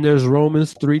 And then there's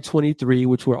Romans 3:23,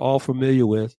 which we're all familiar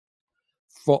with.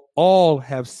 For all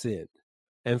have sinned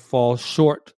and fall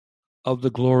short of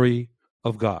the glory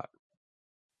of God.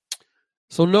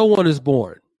 So no one is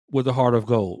born with a heart of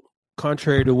gold,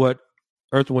 contrary to what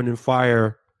Earth, Wind, and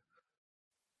Fire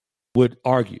would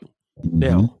argue.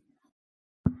 Now,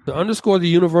 to underscore the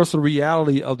universal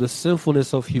reality of the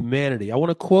sinfulness of humanity, I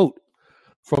want to quote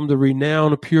from the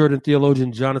renowned Puritan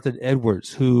theologian Jonathan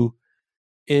Edwards, who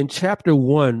in chapter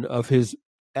 1 of his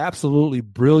absolutely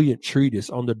brilliant treatise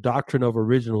on the doctrine of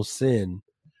original sin,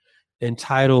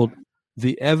 entitled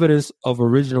The Evidence of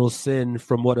Original Sin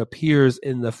from What Appears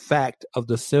in the Fact of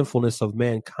the Sinfulness of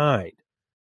Mankind,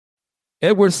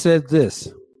 Edwards said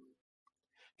this.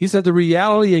 He said, the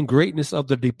reality and greatness of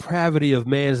the depravity of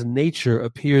man's nature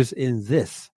appears in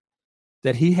this,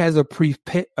 that he has a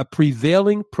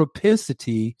prevailing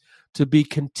propensity to be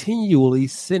continually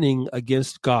sinning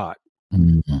against God.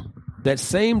 That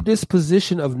same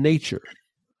disposition of nature,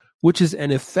 which is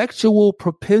an effectual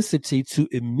propensity to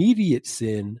immediate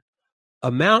sin,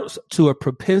 amounts to a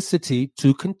propensity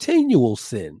to continual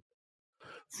sin.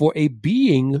 For a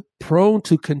being prone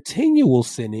to continual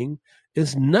sinning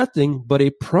is nothing but a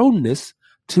proneness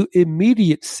to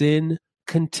immediate sin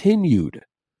continued.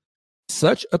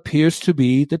 Such appears to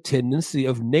be the tendency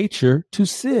of nature to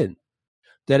sin,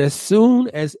 that as soon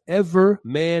as ever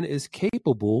man is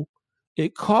capable,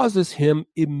 it causes him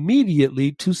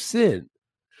immediately to sin,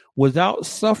 without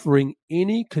suffering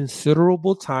any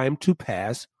considerable time to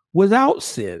pass without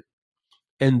sin.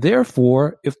 And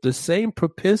therefore, if the same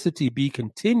propensity be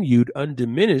continued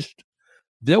undiminished,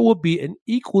 there will be an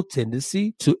equal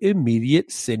tendency to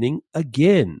immediate sinning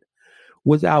again,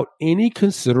 without any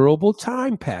considerable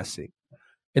time passing.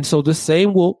 And so the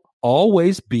same will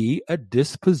always be a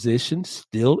disposition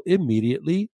still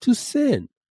immediately to sin,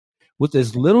 with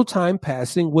as little time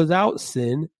passing without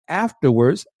sin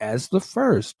afterwards as the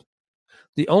first.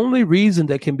 The only reason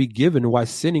that can be given why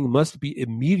sinning must be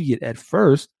immediate at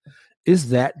first is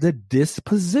that the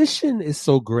disposition is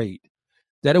so great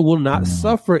that it will not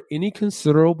suffer any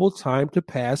considerable time to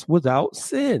pass without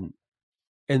sin.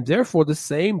 And therefore, the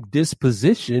same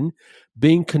disposition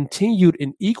being continued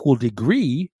in equal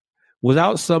degree,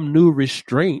 without some new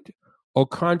restraint or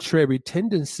contrary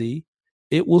tendency,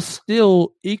 it will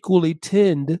still equally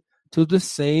tend to the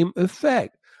same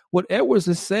effect. What Edwards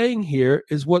is saying here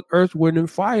is what Earth, Wind, and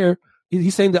Fire,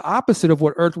 he's saying the opposite of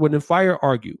what Earth, Wind, and Fire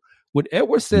argue. When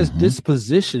Edwards says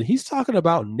disposition, he's talking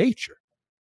about nature,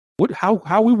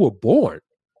 how we were born.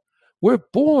 We're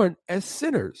born as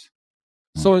sinners.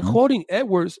 So in quoting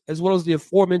Edwards, as well as the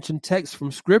aforementioned text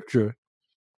from Scripture,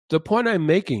 the point I'm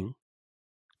making,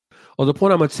 or the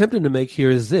point I'm attempting to make here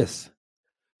is this.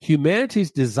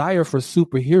 Humanity's desire for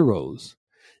superheroes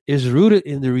is rooted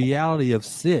in the reality of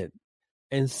sin,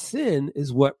 and sin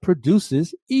is what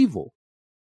produces evil.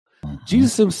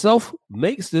 Jesus himself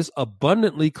makes this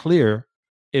abundantly clear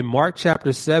in Mark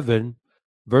chapter 7,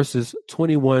 verses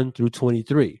 21 through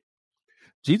 23.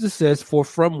 Jesus says, "For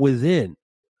from within,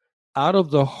 out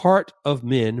of the heart of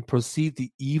men proceed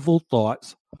the evil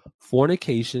thoughts,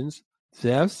 fornications,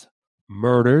 thefts,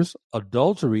 murders,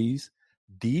 adulteries,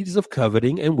 deeds of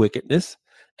coveting and wickedness,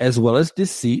 as well as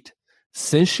deceit,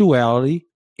 sensuality,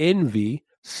 envy,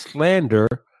 slander,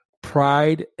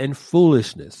 pride, and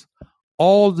foolishness.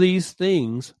 All these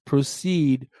things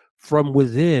proceed from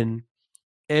within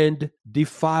and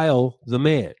defile the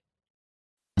man."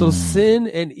 So sin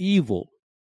and evil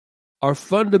are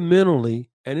fundamentally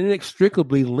and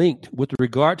inextricably linked with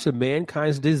regard to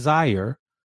mankind's desire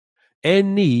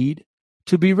and need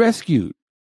to be rescued.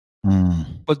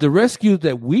 But the rescue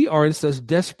that we are in such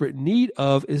desperate need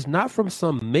of is not from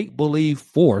some make-believe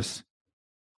force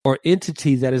or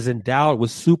entity that is endowed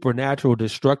with supernatural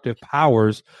destructive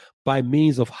powers by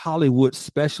means of Hollywood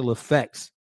special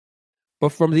effects, but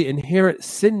from the inherent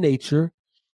sin nature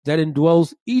that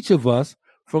indwells each of us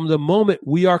from the moment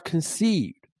we are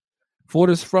conceived. For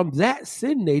it is from that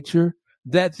sin nature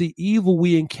that the evil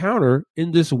we encounter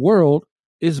in this world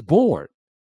is born.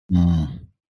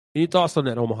 Any thoughts on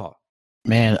that, Omaha?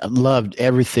 Man, I loved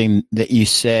everything that you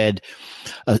said,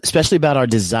 especially about our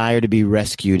desire to be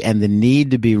rescued and the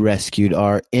need to be rescued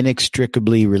are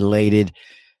inextricably related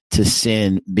to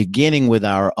sin, beginning with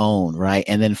our own, right?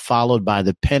 And then followed by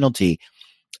the penalty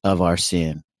of our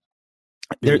sin.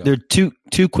 There are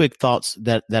two quick thoughts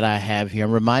that I have here.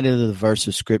 I'm reminded of the verse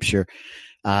of Scripture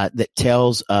that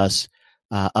tells us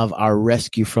of our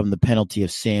rescue from the penalty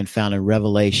of sin, found in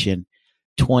Revelation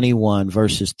 21,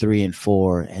 verses 3 and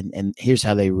 4. And here's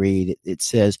how they read. It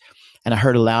says, "And I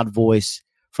heard a loud voice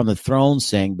from the throne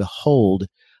saying, 'Behold,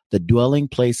 the dwelling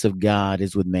place of God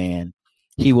is with man.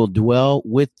 He will dwell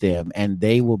with them, and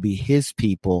they will be his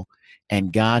people,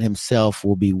 and God himself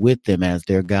will be with them as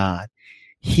their God.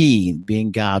 He,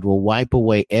 being God, will wipe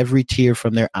away every tear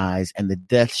from their eyes, and the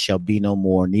death shall be no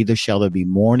more. Neither shall there be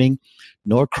mourning,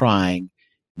 nor crying,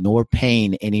 nor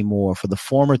pain anymore, for the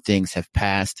former things have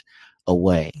passed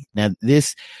away. Now,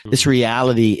 this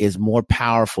reality is more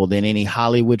powerful than any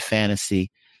Hollywood fantasy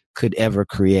could ever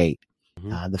create.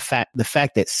 The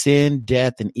fact that sin,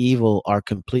 death, and evil are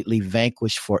completely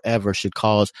vanquished forever should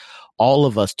cause all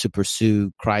of us to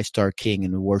pursue Christ our King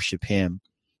and to worship him.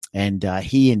 And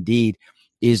he indeed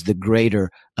is the greater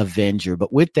avenger.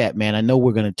 But with that, man, I know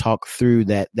we're going to talk through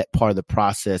that part of the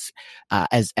process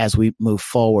as we move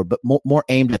forward, but more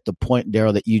aimed at the point,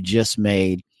 Daryl, that you just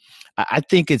made. I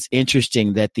think it's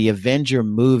interesting that the Avenger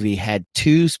movie had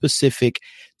two specific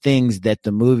things that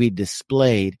the movie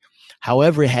displayed.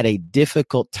 However, it had a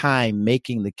difficult time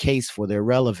making the case for their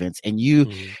relevance. And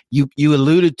you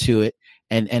alluded to it,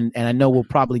 and I know we'll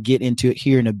probably get into it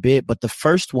here in a bit, but the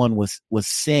first one was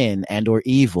sin and or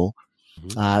evil.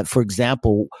 For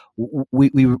example,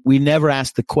 we never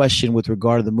asked the question with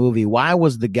regard to the movie, why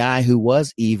was the guy who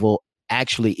was evil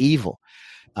actually evil?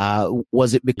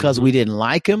 Was it because we didn't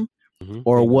like him?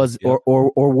 Or was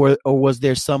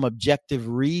there some objective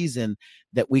reason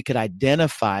that we could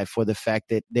identify for the fact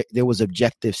that there was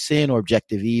objective sin or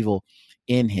objective evil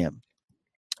in him?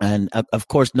 And of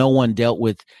course, no one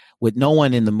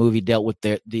in the movie dealt with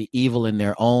the evil in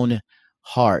their own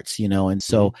hearts, and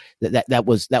so that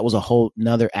was a whole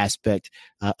nother aspect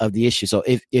of the issue. So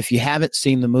if you haven't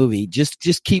seen the movie,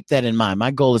 just keep that in mind.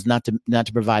 My goal is not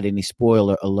to provide any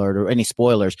spoiler alert or any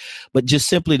spoilers, but just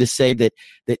simply to say that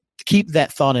keep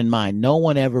that thought in mind. No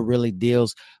one ever really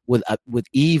deals with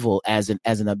evil as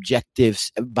an objective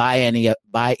by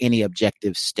any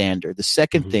objective standard. The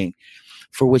second thing,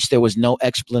 for which there was no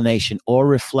explanation or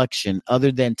reflection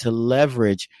other than to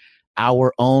leverage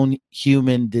our own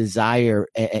human desire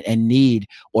and need,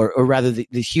 or rather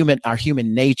our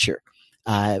human nature,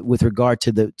 with regard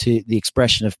to the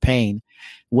expression of pain,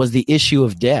 was the issue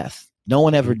of death. No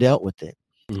one ever dealt with it.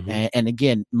 And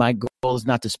again, my goal is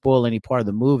not to spoil any part of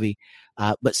the movie,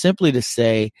 but simply to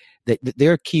say that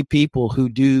there are key people who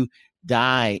do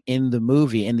die in the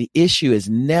movie, and the issue is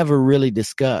never really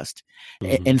discussed.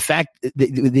 In fact,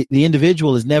 the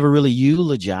individual is never really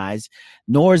eulogized,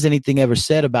 nor is anything ever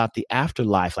said about the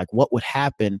afterlife, like what would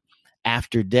happen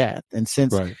after death. And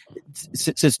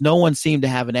since no one seemed to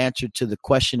have an answer to the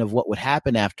question of what would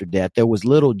happen after death, there was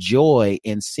little joy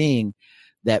in seeing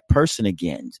that person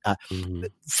again.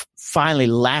 Finally,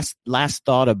 last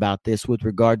thought about this with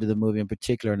regard to the movie in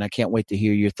particular, and I can't wait to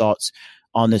hear your thoughts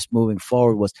on this moving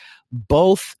forward, was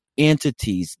both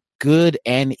entities, good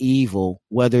and evil,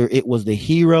 whether it was the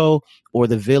hero or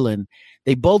the villain,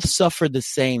 they both suffered the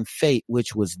same fate,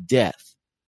 which was death.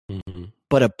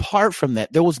 But apart from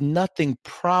that, there was nothing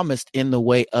promised in the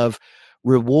way of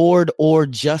reward or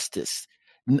justice.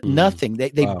 Nothing.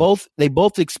 They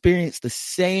both experienced the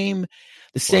same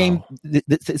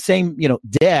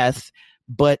death,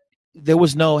 but there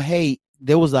was no, hey,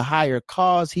 there was a higher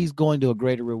cause, he's going to a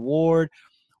greater reward,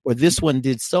 or this one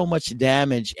did so much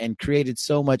damage and created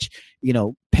so much,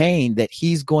 pain that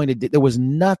he's going to there was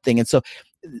nothing. And so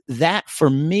that for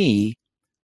me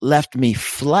left me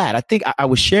flat. I think I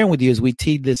was sharing with you as we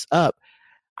teed this up,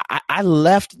 I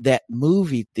left that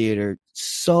movie theater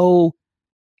so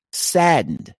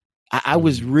saddened. I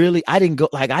was really, I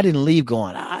didn't leave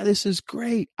going, this is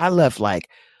great. I left like,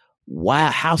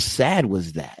 wow, how sad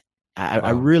was that?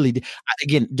 I really did.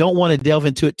 Again, don't want to delve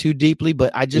into it too deeply,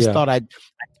 but I just thought I'd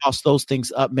toss those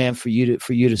things up, man, for you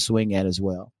to swing at as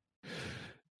well.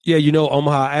 Yeah,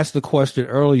 Omaha, I asked the question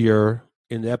earlier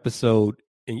in the episode,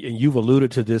 and you've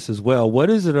alluded to this as well. What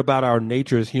is it about our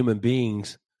nature as human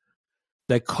beings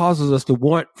that causes us to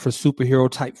want for superhero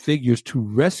type figures to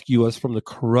rescue us from the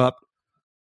corrupt,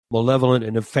 malevolent,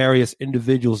 and nefarious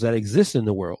individuals that exist in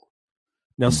the world?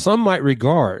 Now, some might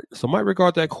regard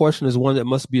that question as one that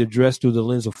must be addressed through the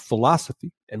lens of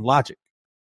philosophy and logic.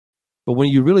 But when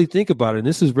you really think about it, and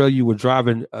this is where you were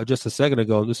driving just a second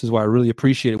ago, and this is why I really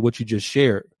appreciated what you just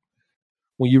shared.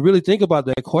 When you really think about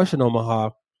that question, Omaha,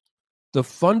 the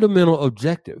fundamental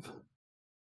objective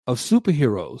of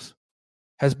superheroes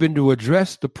has been to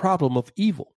address the problem of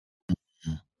evil.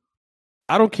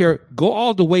 I don't care. Go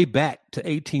all the way back to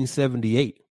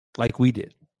 1878, like we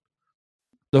did.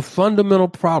 The fundamental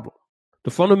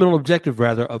objective,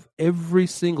 of every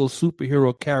single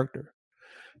superhero character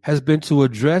has been to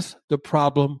address the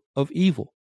problem of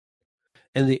evil.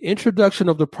 And the introduction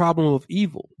of the problem of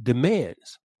evil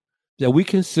demands that we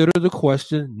consider the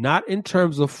question not in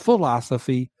terms of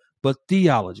philosophy, but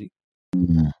theology,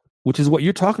 which is what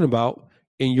you're talking about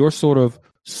in your sort of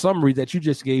summary that you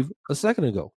just gave a second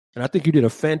ago. And I think you did a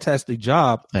fantastic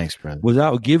job. Thanks, brother.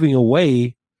 Without giving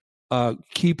away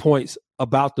key points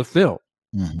about the film.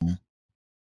 Mm-hmm.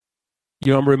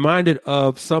 You know, I'm reminded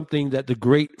of something that the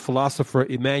great philosopher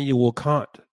Immanuel Kant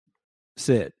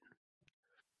said.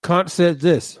 Kant said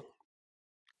this.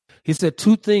 He said,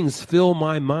 2 things fill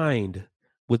my mind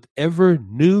with ever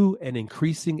new and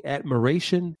increasing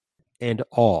admiration and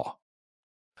awe.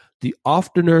 The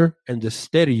oftener and the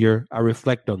steadier I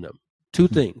reflect on them. 2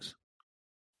 things.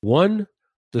 1,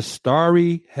 the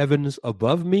starry heavens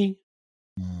above me,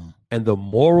 and the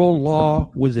moral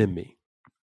law within me.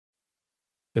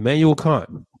 Immanuel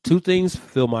Kant. 2 things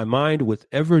fill my mind with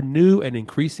ever new and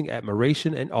increasing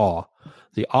admiration and awe.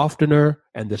 The oftener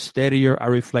and the steadier I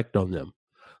reflect on them.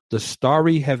 The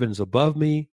starry heavens above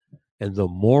me and the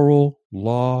moral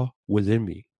law within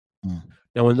me.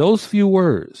 Now, in those few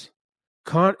words,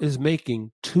 Kant is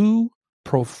making 2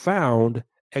 profound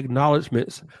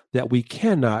acknowledgments that we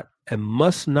cannot and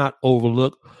must not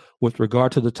overlook with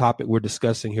regard to the topic we're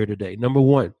discussing here today. Number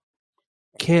 1,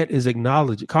 Kant is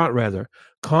acknowledging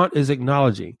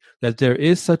that there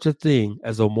is such a thing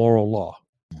as a moral law.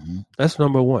 That's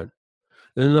number 1.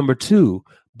 And then number 2,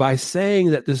 by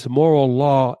saying that this moral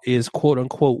law is quote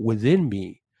unquote within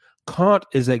me, Kant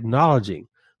is acknowledging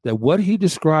that what he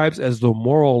describes as the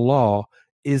moral law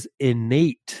is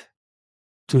innate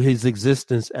to his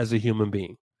existence as a human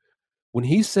being. When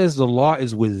he says the law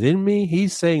is within me,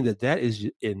 he's saying that that is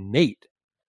innate.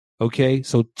 Okay,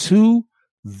 so 2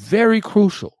 very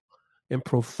crucial and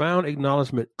profound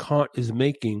acknowledgement Kant is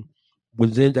making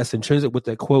that's intrinsic with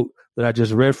that quote that I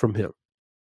just read from him.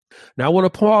 Now, I want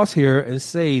to pause here and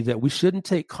say that we shouldn't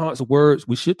take Kant's words.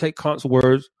 We should take Kant's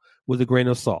words with a grain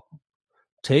of salt.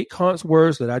 Take Kant's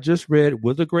words that I just read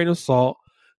with a grain of salt,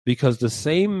 because the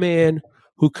same man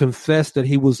who confessed that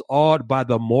he was awed by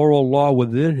the moral law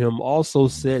within him also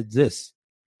said this,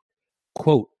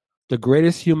 quote, the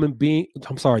greatest human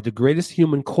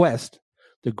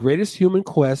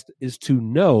quest is to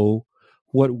know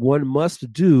what one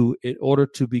must do in order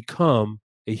to become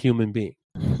a human being.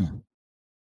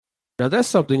 Now, that's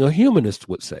something a humanist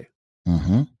would say.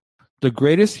 The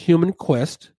greatest human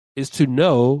quest is to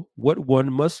know what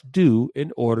one must do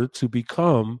in order to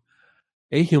become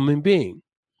a human being.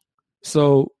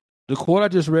 So the quote I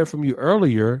just read from you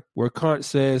earlier, where Kant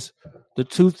says the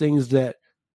 2 things that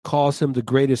cause him the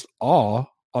greatest awe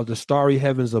are the starry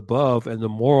heavens above and the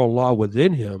moral law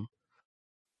within him,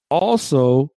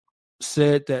 also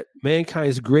said that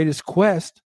mankind's greatest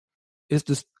quest is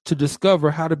to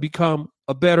discover how to become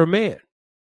a better man.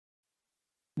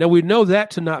 Now, we know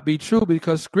that to not be true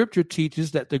because Scripture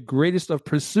teaches that the greatest of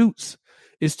pursuits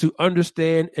is to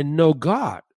understand and know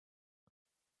God.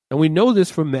 And we know this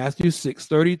from Matthew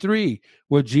 6:33,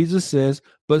 where Jesus says,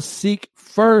 but seek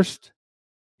first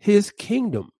his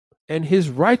kingdom and his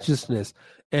righteousness,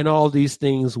 and all these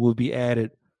things will be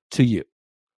added to you.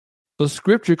 So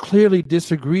Scripture clearly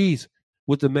disagrees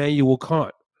with Immanuel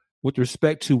Kant with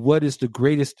respect to what is the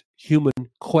greatest human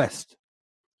quest.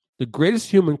 The greatest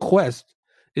human quest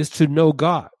is to know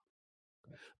God.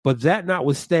 But that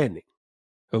notwithstanding,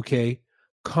 okay,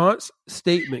 Kant's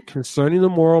statement concerning the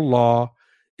moral law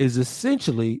is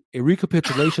essentially a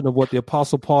recapitulation of what the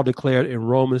Apostle Paul declared in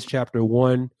Romans chapter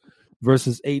 1,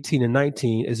 verses 18 and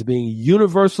 19 as being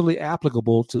universally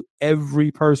applicable to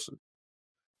every person.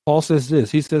 Paul says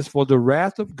this, he says, for the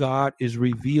wrath of God is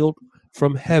revealed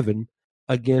from heaven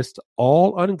against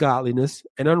all ungodliness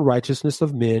and unrighteousness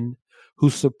of men who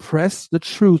suppress the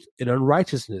truth in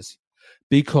unrighteousness,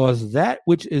 because that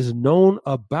which is known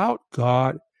about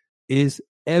God is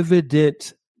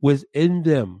evident within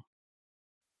them,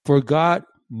 for God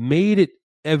made it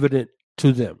evident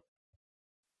to them.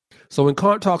 So when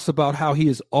Kant talks about how he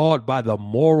is awed by the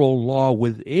moral law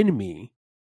within me,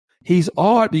 he's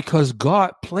awed because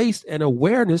God placed an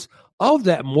awareness of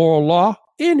that moral law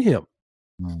in him.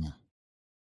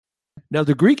 Now,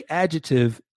 the Greek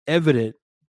adjective evident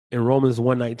in Romans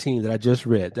 1:19 that I just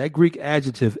read, that Greek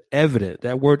adjective evident,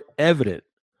 that word evident,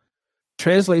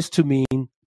 translates to mean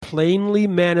plainly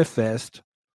manifest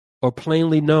or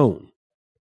plainly known.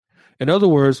 In other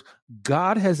words,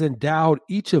 God has endowed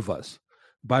each of us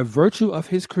by virtue of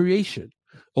his creation,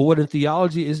 or what in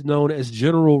theology is known as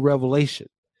general revelation,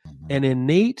 an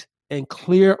innate and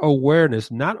clear awareness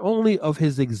not only of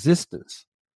his existence,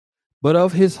 but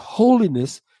of his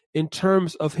holiness in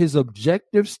terms of his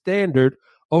objective standard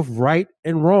of right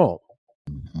and wrong.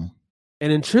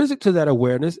 And intrinsic to that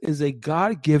awareness is a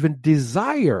God-given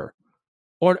desire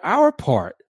on our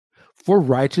part for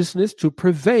righteousness to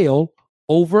prevail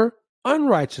over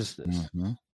unrighteousness.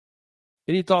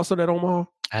 Any thoughts on that, Omaha?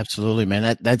 Absolutely,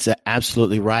 man. That's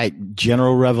absolutely right.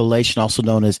 General revelation, also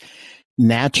known as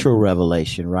natural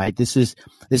revelation, right? This is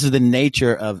the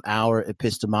nature of our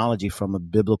epistemology from a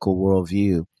biblical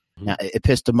worldview. Now,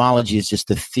 epistemology is just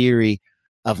the theory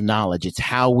of knowledge. It's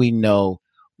how we know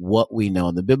what we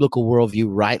know. The biblical worldview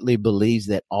rightly believes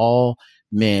that all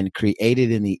men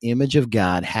created in the image of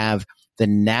God have the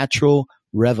natural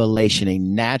revelation, a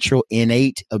natural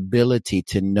innate ability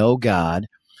to know God,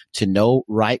 to know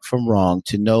right from wrong,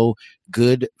 to know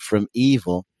good from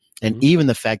evil, and even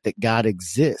the fact that God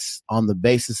exists on the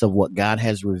basis of what God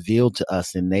has revealed to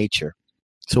us in nature.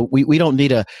 So we don't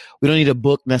need a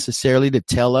book necessarily to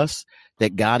tell us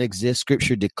that God exists.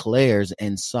 Scripture declares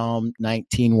in Psalm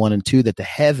 19:1 and 2 that the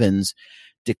heavens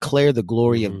declare the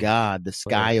glory of God. The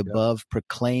sky above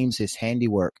proclaims his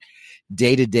handiwork.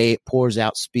 Day to day, it pours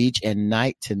out speech, and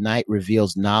night to night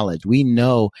reveals knowledge. We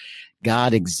know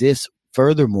God exists.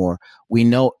 Furthermore, we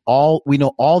know all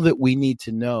that we need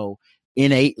to know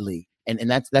innately.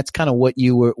 And that's kind of what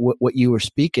you were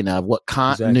speaking of, what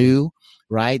Kant knew,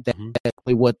 right? That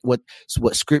what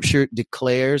Scripture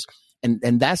declares.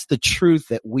 And that's the truth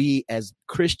that we as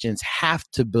Christians have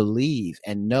to believe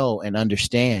and know and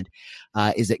understand,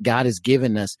 is that God has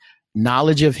given us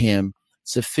knowledge of him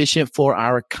sufficient for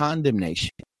our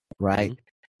condemnation, right?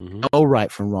 Know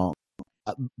right from wrong.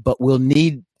 But we'll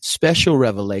need special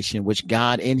revelation, which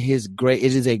God in his grace,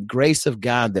 it is a grace of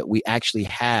God that we actually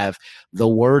have the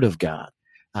word of God,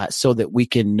 so that we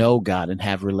can know God and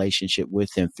have relationship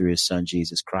with him through his son,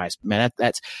 Jesus Christ. Man,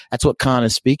 that's what Khan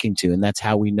is speaking to. And that's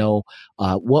how we know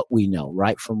what we know,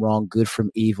 right from wrong, good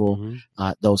from evil,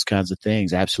 those kinds of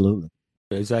things. Absolutely.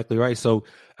 Exactly right. So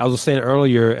I was saying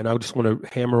earlier, and I just want to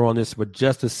hammer on this for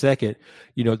just a second,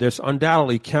 there's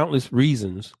undoubtedly countless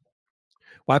reasons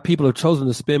why people have chosen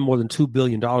to spend more than $2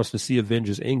 billion to see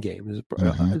Avengers Endgame.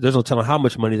 There's no telling how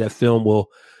much money that film will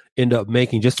end up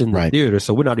making just in the theater.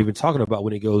 So we're not even talking about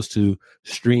when it goes to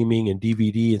streaming and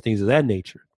DVD and things of that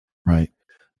nature. Right.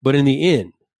 But in the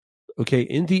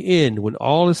end, when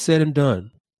all is said and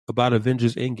done about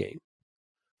Avengers Endgame,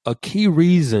 a key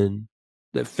reason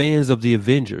that fans of the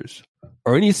Avengers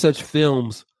or any such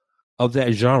films of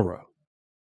that genre,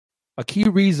 a key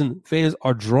reason fans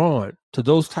are drawn to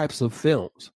those types of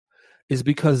films is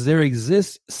because there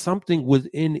exists something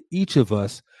within each of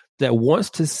us that wants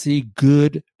to see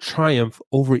good triumph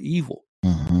over evil,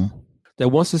 that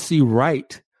wants to see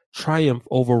right triumph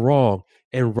over wrong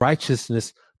and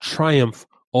righteousness triumph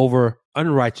over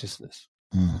unrighteousness.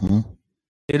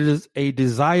 It is a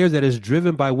desire that is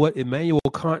driven by what Immanuel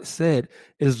Kant said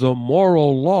is the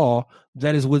moral law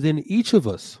that is within each of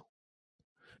us.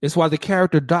 It's why the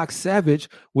character Doc Savage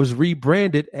was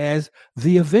rebranded as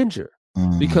the Avenger,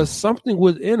 because something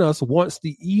within us wants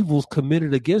the evils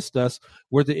committed against us,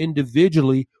 whether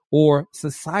individually or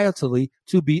societally,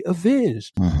 to be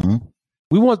avenged.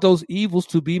 We want those evils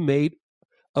to be made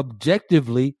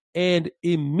objectively and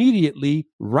immediately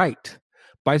right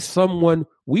by someone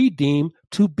we deem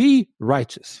to be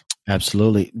righteous.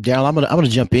 Absolutely. Daryl, I'm gonna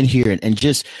jump in here and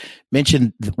just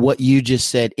mention what you just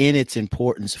said in its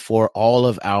importance for all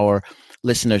of our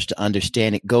listeners to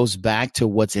understand. It goes back to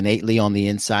what's innately on the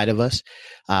inside of us,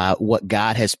 what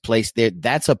God has placed there.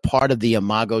 That's a part of the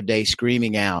Imago Dei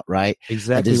screaming out, right?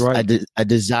 Exactly right. A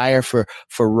desire for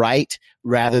right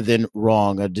rather than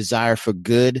wrong, a desire for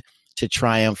good to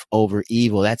triumph over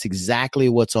evil. That's exactly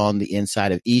what's on the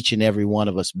inside of each and every one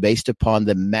of us based upon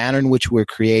the manner in which we're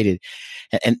created.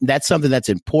 And that's something that's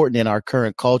important in our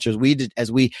current cultures.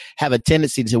 As we have a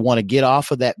tendency to want to get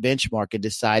off of that benchmark and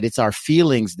decide it's our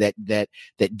feelings that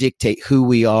dictate who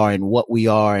we are and what we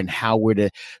are and how we're to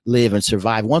live and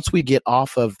survive. Once we get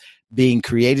off of being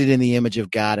created in the image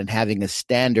of God and having a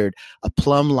standard, a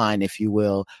plumb line, if you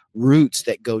will, roots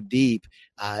that go deep,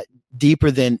 deeper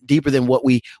than what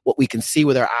we can see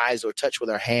with our eyes or touch with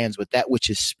our hands, with that which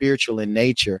is spiritual in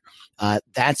nature.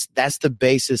 That's the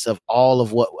basis of all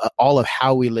of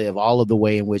how we live, all of the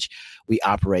way in which we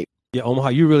operate. Yeah, Omaha,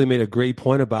 you really made a great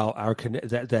point about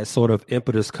that sort of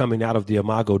impetus coming out of the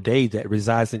Imago Dei that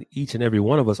resides in each and every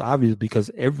one of us, obviously,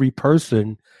 because every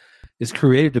person is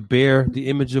created to bear the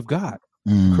image of God,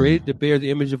 created to bear the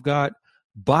image of God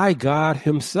by God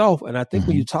himself. And I think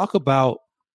when you talk about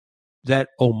that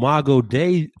Imago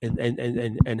Dei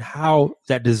and how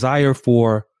that desire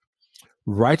for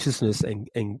righteousness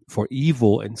and for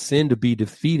evil and sin to be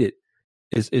defeated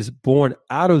is born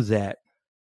out of that,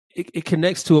 it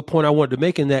connects to a point I wanted to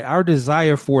make, in that our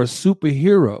desire for a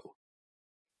superhero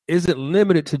isn't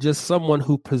limited to just someone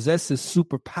who possesses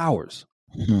superpowers.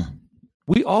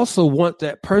 We also want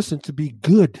that person to be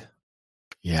good.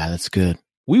 Yeah, that's good.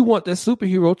 We want that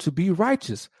superhero to be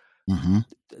righteous. Mm-hmm.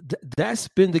 That's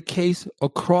been the case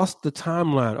across the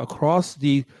timeline, across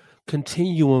the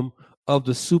continuum of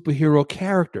the superhero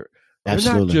character.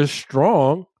 Absolutely. They're not just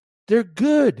strong, they're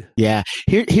good. Yeah.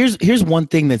 Here's one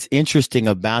thing that's interesting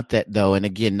about that, though, and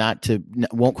again,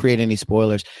 won't create any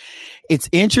spoilers. It's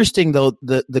interesting, though,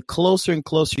 the closer and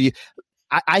closer you.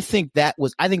 I think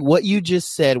what you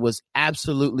just said was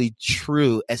absolutely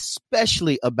true,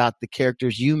 especially about the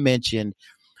characters you mentioned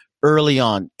early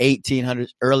on, 1800s,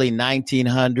 early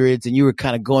 1900s, and you were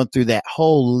kind of going through that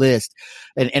whole list.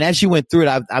 And as you went through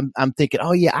it, I'm thinking,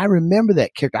 oh yeah, I remember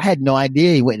that character. I had no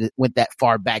idea he went that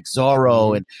far back.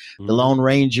 Zorro and the Lone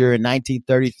Ranger in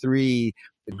 1933,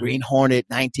 the Green Hornet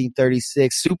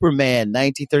 1936, Superman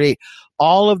 1938.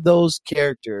 All of those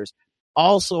characters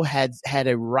also had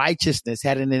a righteousness,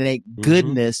 had an innate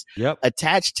goodness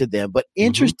attached to them. But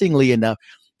interestingly enough,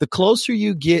 the closer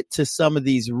you get to some of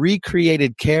these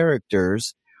recreated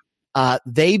characters,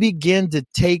 they begin to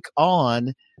take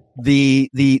on the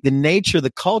nature,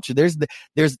 the culture. There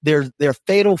are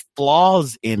fatal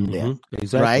flaws in them,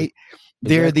 right?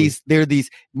 There are these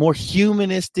more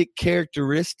humanistic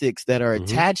characteristics that are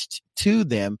attached to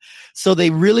them. So they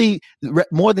really,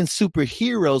 more than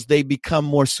superheroes, they become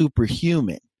more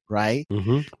superhuman. Right?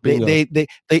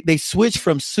 They switch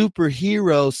from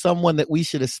superhero, someone that we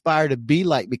should aspire to be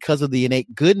like because of the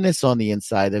innate goodness on the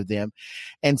inside of them,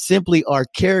 and simply are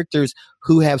characters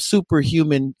who have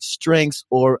superhuman strengths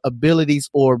or abilities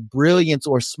or brilliance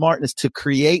or smartness to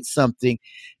create something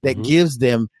that gives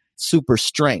them super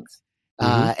strength.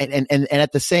 And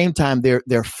at the same time,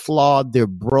 they're flawed, they're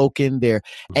broken,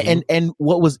 and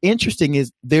what was interesting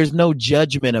is there's no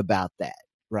judgment about that.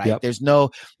 Right. There's no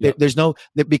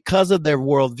because of their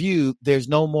worldview, there's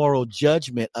no moral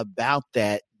judgment about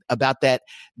that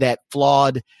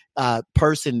flawed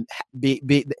person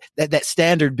that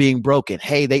standard being broken.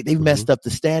 Hey, they've messed up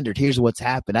the standard. Here's what's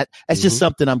happened. That's just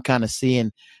something I'm kind of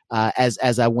seeing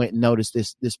as I went and noticed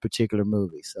this particular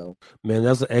movie. So, man,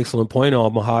 that's an excellent point,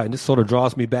 Omaha, and this sort of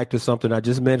draws me back to something I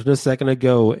just mentioned a second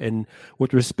ago. And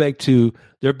with respect to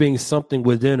there being something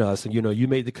within us, and you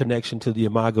made the connection to the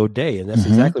Imago Dei, and that's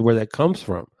exactly where that comes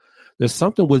from. There's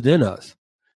something within us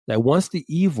that wants the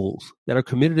evils that are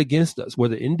committed against us,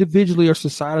 whether individually or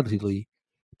societally,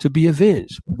 to be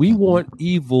avenged. We want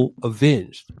evil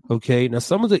avenged. Okay. Now,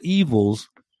 some of the evils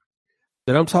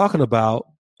that I'm talking about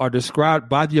are described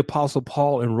by the Apostle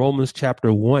Paul in Romans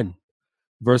chapter 1,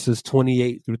 verses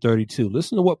 28 through 32.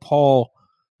 Listen to what Paul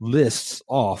lists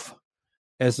off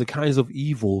as the kinds of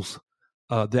evils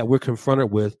that we're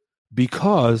confronted with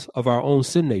because of our own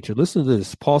sin nature. Listen to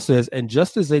this. Paul says, and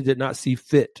just as they did not see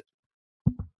fit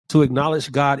to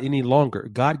acknowledge God any longer,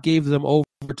 God gave them over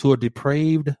to a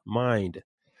depraved mind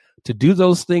to do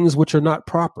those things which are not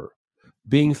proper,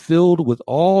 being filled with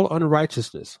all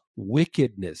unrighteousness,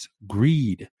 wickedness,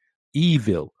 greed,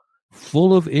 evil,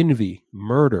 full of envy,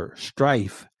 murder,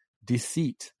 strife,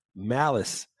 deceit,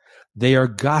 malice. They are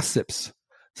gossips,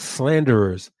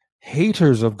 slanderers,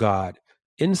 haters of God,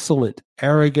 insolent,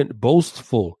 arrogant,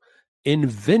 boastful,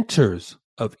 inventors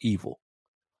of evil,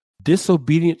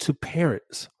 disobedient to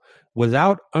parents,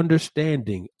 without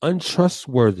understanding,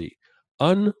 untrustworthy,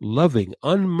 unloving,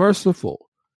 unmerciful.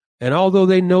 And although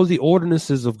they know the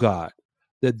ordinances of God,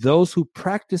 that those who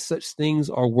practice such things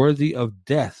are worthy of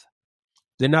death,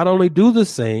 they not only do the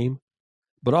same,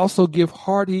 but also give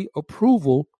hearty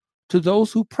approval to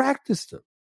those who practice them.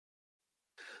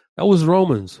 That was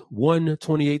Romans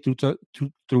 1:28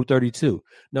 through 32.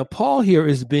 Now, Paul here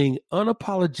is being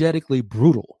unapologetically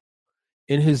brutal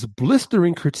in his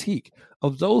blistering critique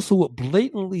of those who would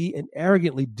blatantly and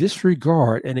arrogantly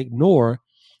disregard and ignore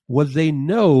what they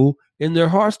know in their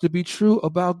hearts to be true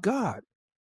about God.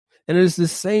 And it is the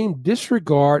same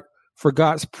disregard for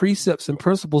God's precepts and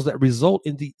principles that result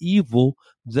in the evil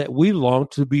that we long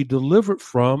to be delivered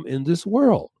from in this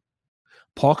world.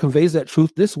 Paul conveys that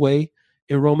truth this way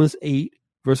in Romans 8,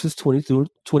 verses 22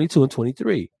 and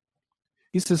 23.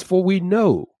 He says, for we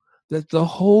know that the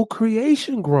whole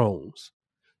creation groans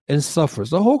and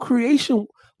suffers. The whole creation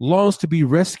longs to be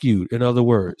rescued, in other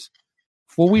words.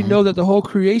 For we know that the whole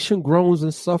creation groans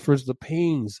and suffers the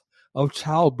pains of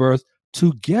childbirth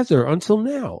together until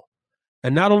now.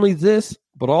 And not only this,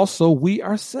 but also we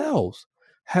ourselves,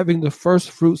 having the first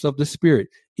fruits of the Spirit,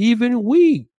 even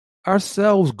we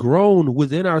ourselves groan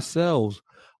within ourselves,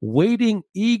 waiting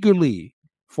eagerly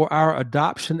for our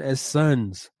adoption as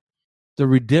sons, the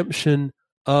redemption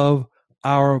of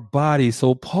our body.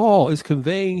 So Paul is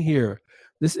conveying here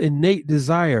this innate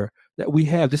desire that we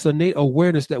have, this innate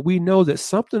awareness that we know that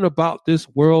something about this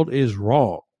world is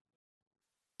wrong.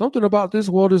 Something about this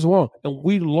world is wrong, and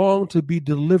we long to be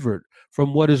delivered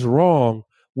from what is wrong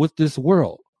with this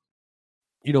world.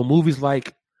 You know, movies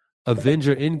like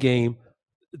Avenger Endgame,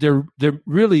 they're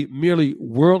really merely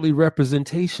worldly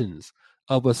representations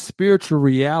of a spiritual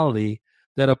reality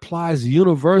that applies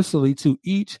universally to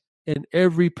each and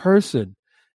every person.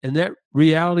 And that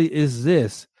reality is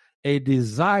this: a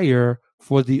desire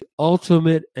for the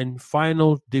ultimate and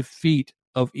final defeat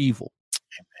of evil.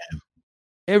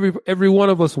 Amen. Every one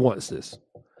of us wants this.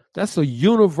 That's a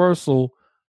universal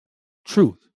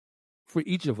truth for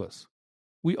each of us.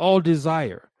 We all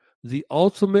desire the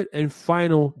ultimate and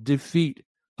final defeat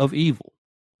of evil.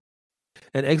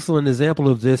 An excellent example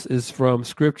of this is from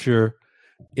scripture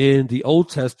in the Old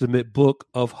Testament book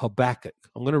of Habakkuk.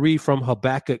 I'm going to read from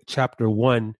Habakkuk chapter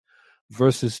 1,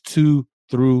 verses 2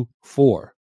 through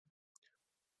 4.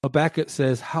 Habakkuk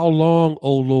says, "How long,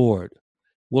 O Lord,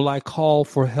 will I call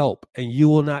for help and you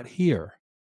will not hear?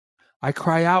 I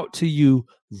cry out to you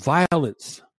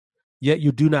violence, yet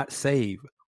you do not save.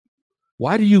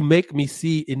 Why do you make me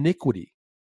see iniquity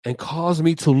and cause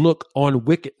me to look on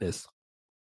wickedness?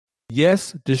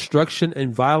 Yes, destruction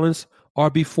and violence are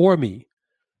before me.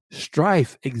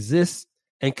 Strife exists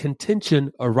and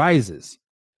contention arises.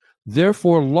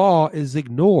 Therefore, law is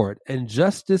ignored and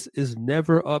justice is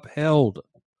never upheld.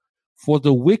 For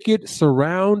the wicked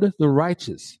surround the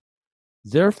righteous.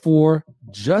 Therefore,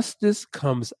 justice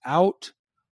comes out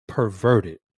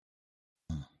perverted."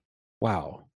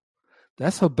 Wow.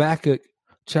 That's Habakkuk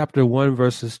chapter 1,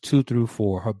 verses 2 through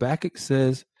 4. Habakkuk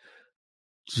says,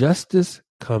 justice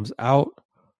comes out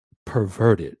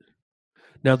perverted.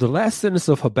 Now, the last sentence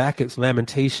of Habakkuk's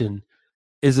lamentation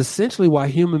is essentially why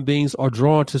human beings are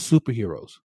drawn to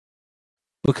superheroes.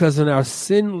 Because in our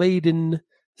sin-laden,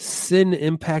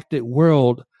 sin-impacted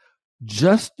world,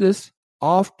 justice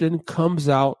often comes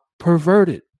out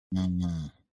perverted. Mm-hmm.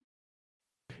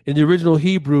 In the original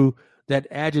Hebrew, that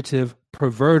adjective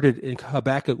perverted in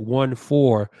Habakkuk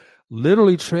 1:4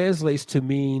 literally translates to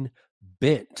mean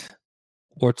bent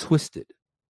or twisted.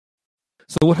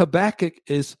 So what Habakkuk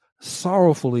is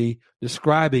sorrowfully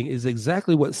describing is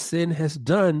exactly what sin has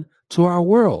done to our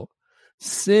world.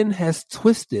 Sin has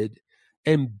twisted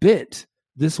and bent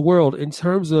this world in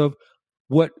terms of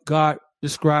what God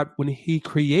described when he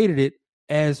created it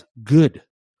as good.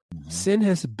 Mm-hmm. Sin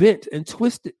has bent and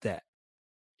twisted that.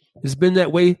 It's been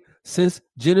that way since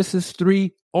Genesis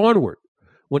 3 onward,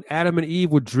 when Adam and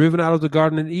Eve were driven out of the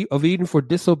Garden of Eden for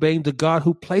disobeying the God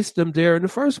who placed them there in the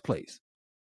first place.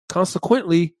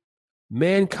 Consequently,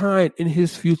 mankind in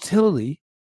his futility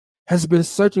has been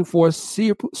searching for a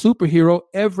superhero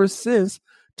ever since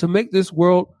to make this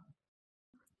world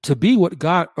to be what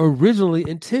God originally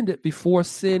intended before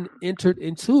sin entered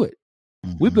into it.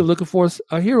 Mm-hmm. We've been looking for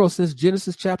a hero since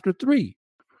Genesis chapter 3.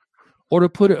 Or to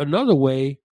put it another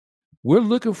way, we're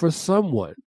looking for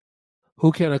someone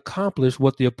who can accomplish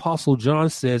what the Apostle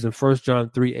John says in 1 John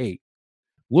 3:8.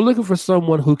 We're looking for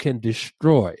someone who can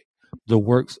destroy the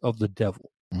works of the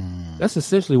devil. Mm. That's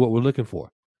essentially what we're looking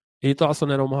for. Any thoughts on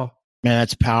that, Omaha? Man,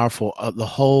 that's powerful. The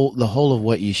whole of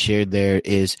what you shared there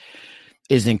is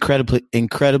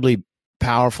incredibly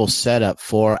powerful setup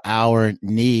for our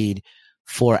need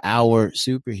for our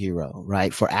superhero,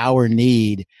 right? For our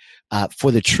need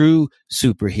for the true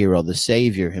superhero, the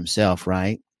Savior himself,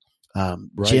 right?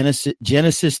 Right.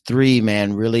 Genesis 3,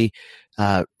 man, really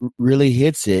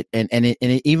hits it, and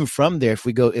even from there,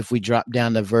 if we drop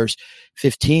down to verse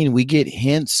 15, we get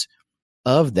hints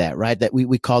of that, right? That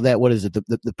we call that, what is it?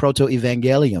 The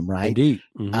proto-evangelium, right? Indeed.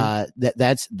 Mm-hmm.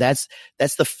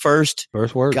 That's the first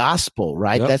word. Gospel,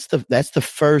 right? Yep. That's the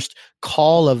first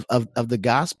call of the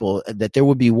gospel, that there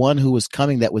would be one who was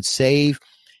coming that would save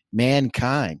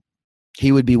mankind.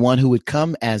 He would be one who would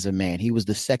come as a man. He was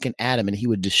the second Adam, and he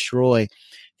would destroy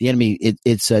the enemy.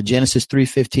 It's Genesis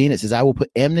 3:15. It says, "I will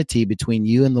put enmity between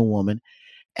you and the woman,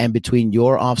 and between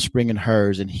your offspring and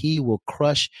hers, and he will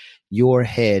crush your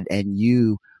head, and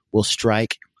you will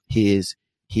strike his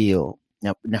heel."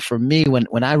 Now for me,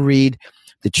 when I read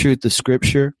the truth of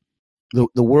Scripture,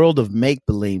 the world of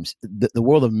make-believe, the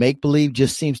world of make-believe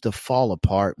just seems to fall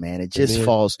apart, man. It just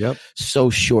falls so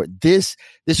short. This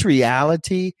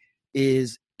reality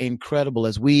is incredible.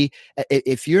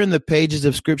 If you're in the pages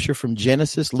of Scripture from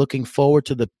Genesis, looking forward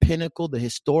to the pinnacle, the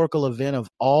historical event of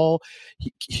all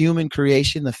human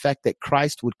creation, the fact that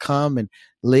Christ would come and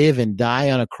live and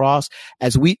die on a cross,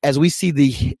 as we see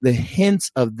the hints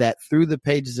of that through the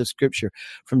pages of Scripture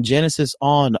from Genesis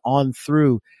on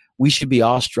through, we should be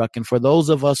awestruck. And for those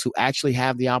of us who actually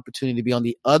have the opportunity to be on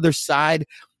the other side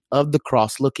of the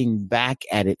cross, looking back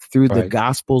at it through the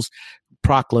Gospel's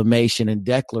proclamation and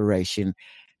declaration,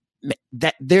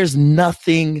 that there's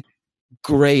nothing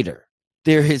greater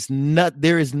There is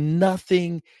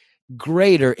nothing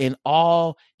greater in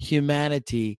all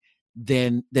humanity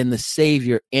than the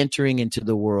Savior entering into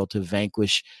the world to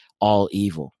vanquish all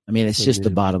evil. I mean, it's just the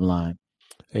bottom line.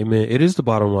 Amen. It is the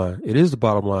bottom line. It is the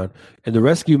bottom line. And the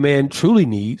rescue man truly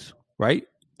needs, right?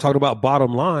 Talking about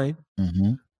bottom line,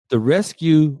 the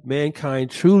rescue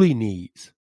mankind truly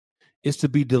needs is to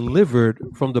be delivered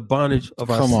from the bondage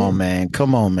of our sin.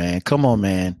 Come on,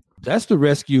 man. That's the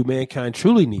rescue mankind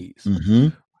truly needs.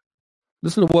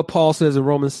 Listen to what Paul says in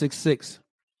Romans 6:6.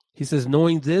 He says,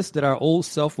 knowing this, that our old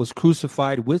self was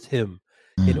crucified with him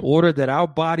in order that our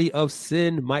body of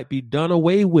sin might be done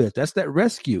away with. That's that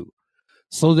rescue.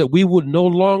 So that we would no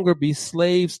longer be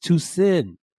slaves to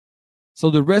sin. So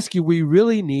the rescue we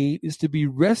really need is to be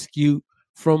rescued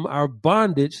from our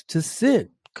bondage to sin.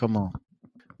 Come on.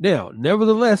 Now,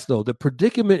 nevertheless, though, the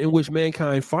predicament in which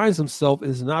mankind finds himself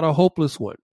is not a hopeless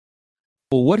one.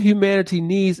 But what humanity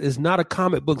needs is not a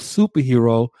comic book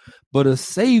superhero, but a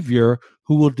savior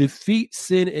who will defeat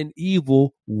sin and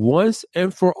evil once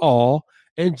and for all.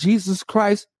 And Jesus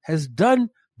Christ has done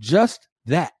just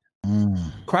that.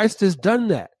 Christ has done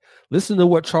that. Listen to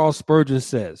what Charles Spurgeon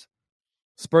says.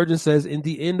 Spurgeon says, in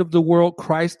the end of the world,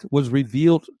 Christ was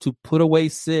revealed to put away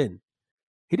sin.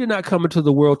 He did not come into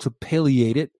the world to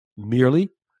palliate it merely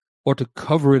or to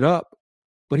cover it up,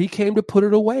 but he came to put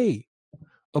it away.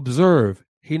 Observe,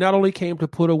 he not only came to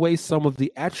put away some of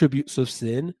the attributes of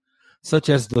sin, such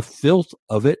as the filth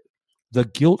of it, the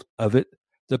guilt of it,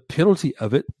 the penalty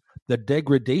of it, the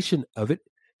degradation of it,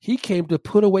 he came to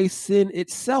put away sin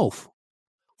itself.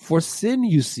 For sin,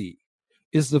 you see,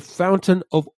 is the fountain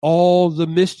of all the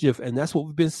mischief. And that's what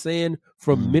we've been saying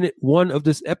from minute one of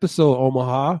this episode,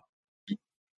 Omaha.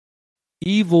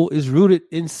 Evil is rooted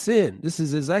in sin. This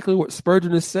is exactly what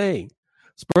Spurgeon is saying.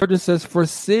 Spurgeon says, for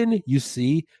sin, you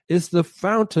see, is the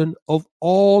fountain of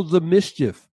all the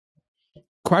mischief.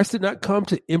 Christ did not come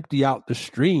to empty out the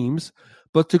streams,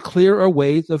 but to clear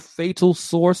away the fatal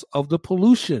source of the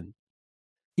pollution.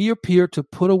 He appeared to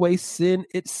put away sin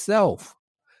itself,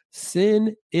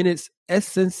 sin in its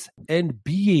essence and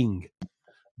being.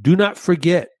 Do not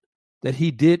forget that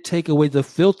he did take away the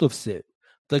filth of sin,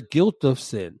 the guilt of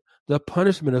sin, the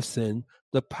punishment of sin,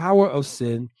 the power of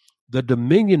sin, the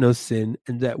dominion of sin,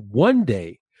 and that one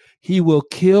day he will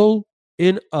kill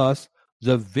in us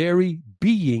the very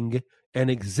being and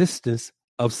existence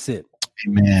of sin.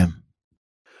 Amen.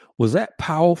 Was that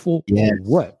powerful? Yes. Or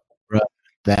what?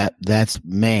 That's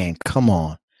man. Come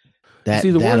on. See,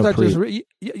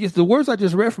 the words I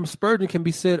just read from Spurgeon can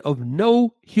be said of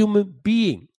no human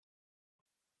being.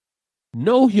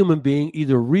 No human being,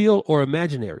 either real or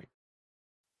imaginary.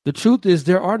 The truth is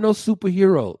there are no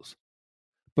superheroes,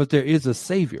 but there is a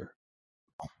savior.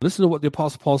 Listen to what the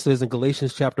Apostle Paul says in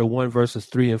Galatians chapter 1, verses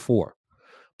 3 and 4.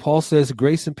 Paul says,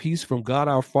 grace and peace from God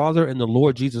our Father and the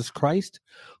Lord Jesus Christ,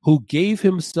 who gave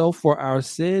himself for our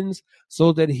sins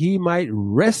so that he might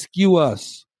rescue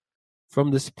us from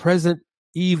this present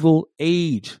evil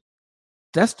age.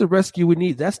 That's the rescue we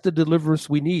need. That's the deliverance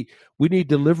we need. We need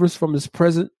deliverance from this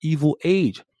present evil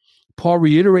age. Paul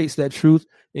reiterates that truth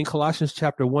in Colossians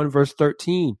chapter 1, verse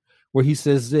 13, where he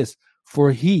says this,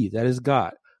 for he, that is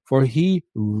God, for he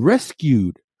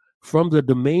rescued from the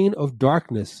domain of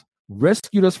darkness,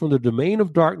 rescued us from the domain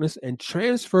of darkness and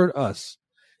transferred us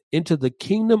into the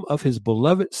kingdom of his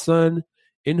beloved Son,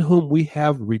 in whom we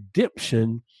have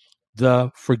redemption,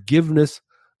 the forgiveness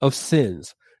of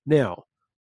sins. Now,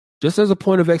 just as a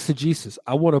point of exegesis,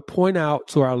 I want to point out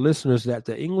to our listeners that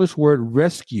the English word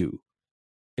rescue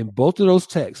in both of those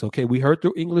texts, okay, we heard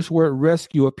the English word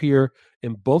rescue appear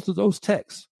in both of those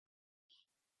texts,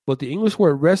 but the English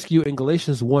word rescue in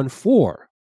Galatians 1:4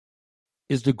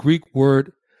 is the Greek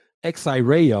word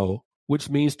exireo, which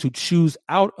means to choose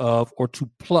out of or to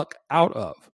pluck out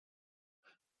of.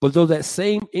 But though that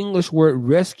same English word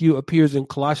rescue appears in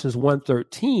Colossians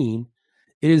 1:13,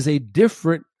 it is a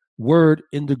different word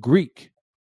in the Greek.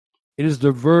 It is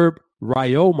the verb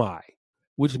raiomai,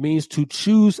 which means to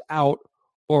choose out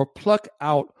or pluck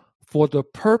out for the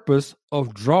purpose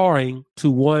of drawing to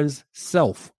one's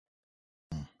self.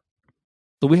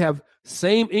 So we have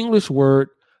same English word,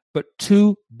 but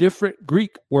two different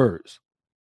Greek words.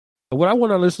 And what I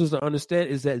want our listeners to understand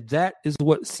is that that is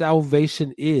what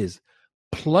salvation is.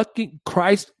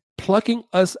 Christ plucking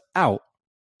us out,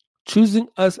 choosing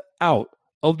us out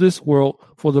of this world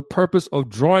for the purpose of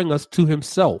drawing us to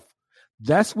himself.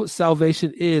 That's what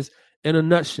salvation is in a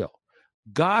nutshell.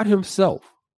 God himself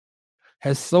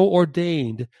has so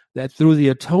ordained that through the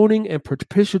atoning and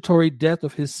propitiatory death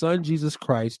of his Son, Jesus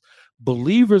Christ,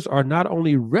 believers are not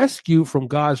only rescued from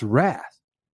God's wrath,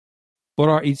 but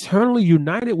are eternally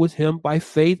united with him by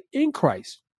faith in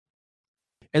Christ.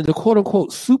 And the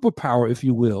quote-unquote superpower, if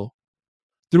you will,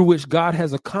 through which God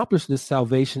has accomplished this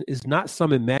salvation is not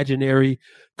some imaginary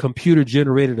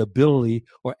computer-generated ability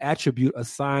or attribute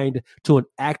assigned to an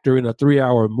actor in a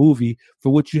 3-hour movie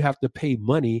for which you have to pay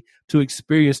money to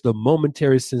experience the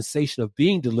momentary sensation of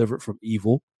being delivered from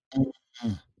evil,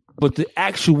 but the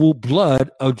actual blood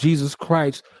of Jesus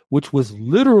Christ, which was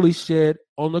literally shed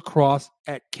on the cross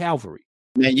at Calvary.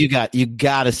 Man, you got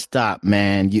to stop,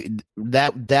 man.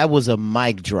 That was a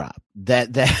mic drop.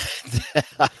 That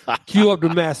Cue up the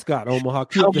mascot, Omaha.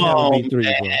 Cue up the Halloween 3,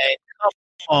 bro. Come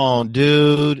on,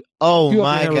 dude. Oh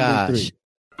my gosh.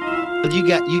 You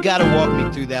got to walk me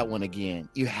through that one again.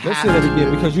 Let's say that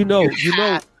again, because you know,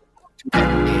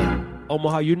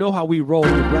 Omaha, you know how we roll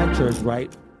in the Black church,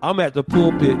 right? I'm at the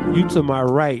pulpit, you to my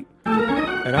right,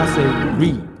 and I say,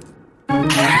 read. You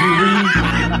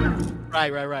read.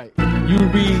 Right. You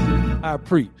read, I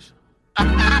preach.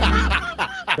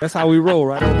 That's how we roll,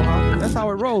 right, Omaha? That's how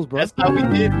it rolls, bro. That's how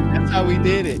we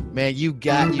did it. Man, you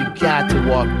got to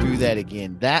walk through that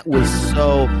again. That was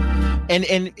so.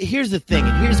 And here's the thing,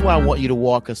 and here's why I want you to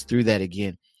walk us through that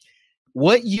again.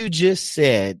 What you just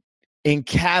said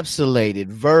encapsulated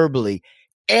verbally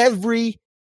every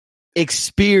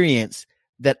experience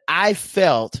that I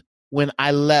felt when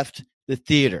I left the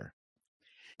theater.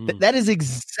 That is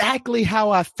exactly how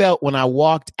I felt when I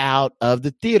walked out of the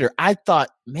theater. I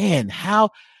thought, man, how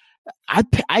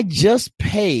I just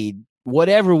paid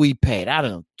whatever we paid. I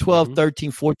don't know, 12,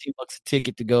 13, 14 bucks a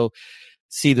ticket to go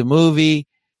see the movie,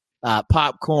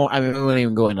 popcorn. I mean, we won't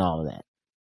even go into all of that.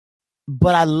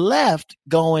 But I left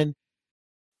going,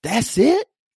 that's it?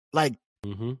 Like,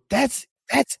 that's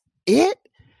it?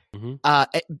 Now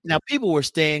people were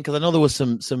staying because I know there was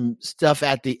some stuff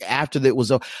after that was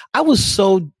over. I was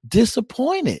so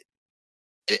disappointed,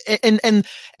 and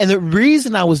the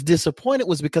reason I was disappointed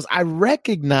was because I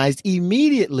recognized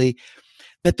immediately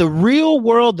that the real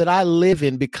world that I live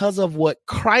in, because of what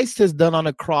Christ has done on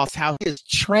the cross, how he has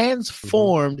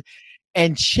transformed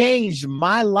and changed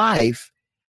my life,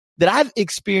 that I've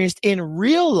experienced in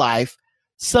real life.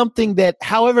 Something that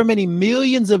however many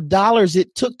millions of dollars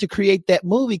it took to create that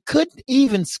movie couldn't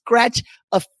even scratch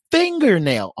a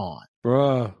fingernail on.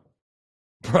 Bruh,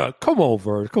 come on,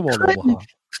 Vern. Come on, Omaha.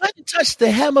 Couldn't touch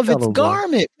the hem of its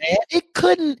garment, man. It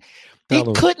couldn't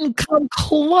come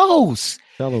close.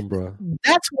 Tell him, bro.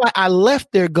 That's why I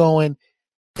left there going,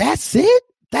 that's it?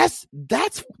 That's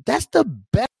the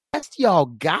best y'all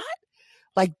got?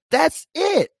 Like, that's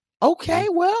it. Okay,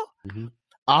 well,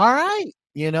 all right,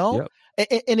 you know? Yep.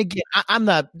 And again, I'm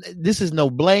not, this is no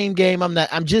blame game.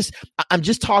 I'm just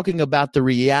talking about the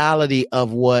reality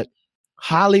of what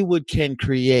Hollywood can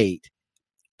create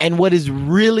and what is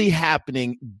really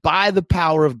happening by the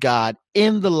power of God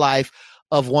in the life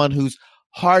of one whose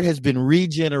heart has been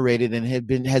regenerated and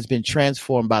has been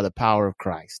transformed by the power of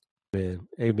Christ. Man,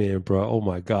 amen, bro. Oh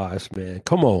my gosh, man.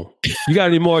 Come on. You got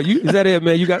any more? Is that it,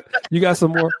 man? You got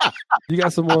some more? You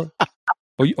got some more?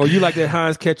 Or you like that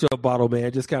Heinz ketchup bottle, man?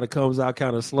 It just kind of comes out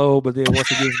kind of slow, but then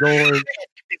once it gets going,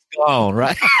 it's gone,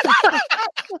 right?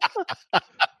 But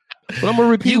I'm gonna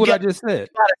repeat what I just said.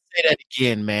 You gotta say that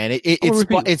again, man.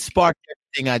 It sparked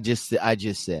everything I just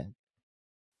said.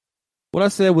 What I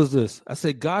said was this: I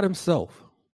said God Himself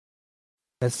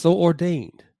has so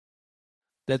ordained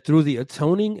that through the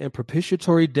atoning and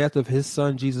propitiatory death of His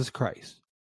Son Jesus Christ,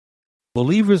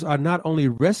 believers are not only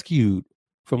rescued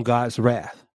from God's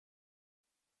wrath,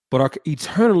 but are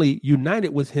eternally united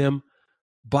with Him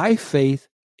by faith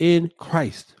in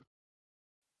Christ.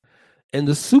 And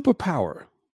the superpower,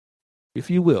 if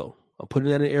you will, I'm putting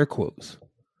that in air quotes,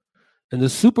 and the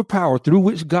superpower through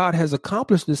which God has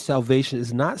accomplished this salvation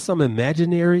is not some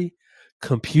imaginary,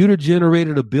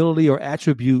 computer-generated ability or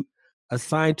attribute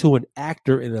assigned to an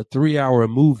actor in a 3-hour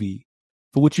movie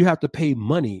for which you have to pay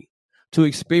money to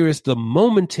experience the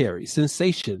momentary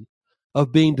sensation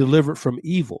of being delivered from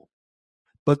evil,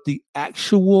 but the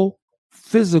actual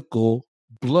physical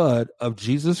blood of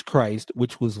Jesus Christ,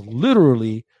 which was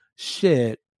literally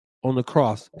shed on the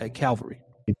cross at Calvary.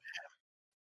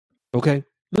 Okay?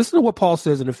 Listen to what Paul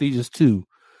says in Ephesians 2,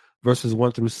 verses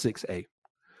 1 through 6a.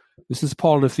 This is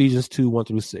Paul in Ephesians 2, 1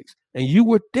 through 6. And you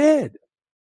were dead.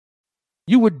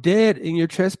 You were dead in your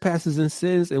trespasses and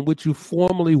sins in which you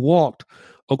formerly walked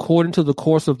according to the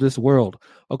course of this world,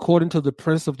 according to the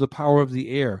prince of the power of the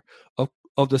air,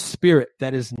 of the spirit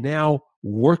that is now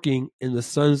working in the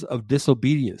sons of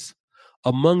disobedience.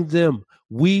 Among them,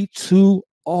 we too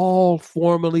all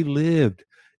formerly lived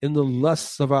in the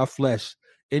lusts of our flesh,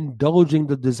 indulging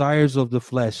the desires of the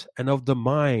flesh and of the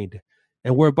mind,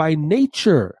 and were by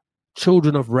nature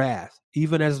children of wrath,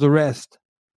 even as the rest.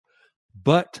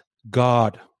 But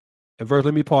God. And verse,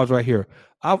 let me pause right here.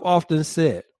 I've often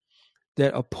said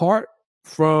that apart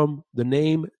from the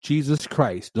name Jesus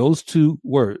Christ, those two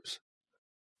words,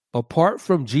 apart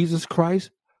from Jesus Christ,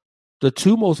 the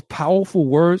two most powerful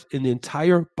words in the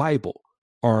entire Bible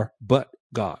are but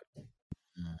God.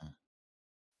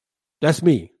 That's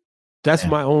me. That's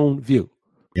my own view.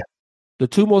 Yeah. The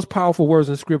two most powerful words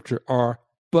in Scripture are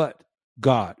but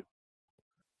God.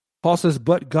 Paul says,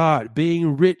 but God,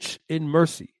 being rich in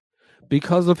mercy,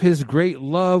 because of his great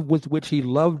love with which he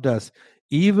loved us,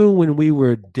 even when we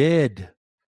were dead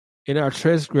in our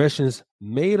transgressions,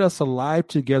 made us alive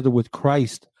together with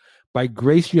Christ. By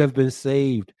grace you have been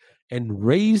saved, and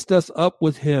raised us up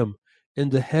with him in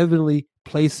the heavenly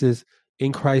places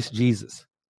in Christ Jesus.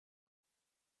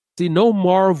 See, no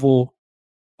Marvel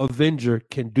Avenger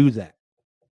can do that.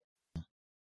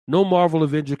 No Marvel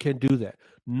Avenger can do that.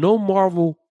 No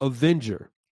Marvel Avenger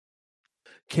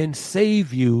can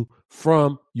save you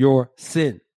from your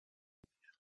sin.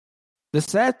 The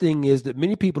sad thing is that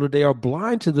many people today are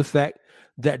blind to the fact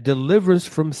that deliverance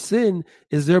from sin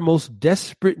is their most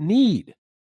desperate need,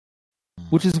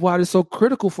 which is why it's so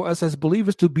critical for us as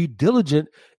believers to be diligent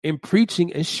in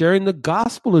preaching and sharing the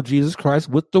gospel of Jesus Christ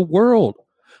with the world.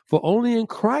 For only in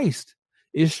Christ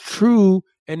is true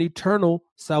and eternal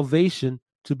salvation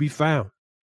to be found.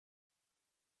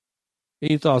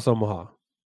 Any thoughts, Omaha?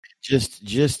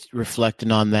 Just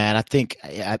reflecting on that, I think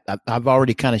I've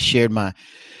already kind of shared my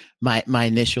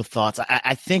initial thoughts.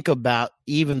 I think about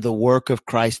even the work of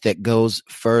Christ that goes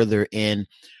further in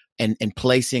and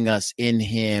placing us in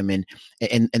him and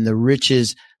the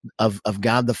riches of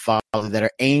God the Father that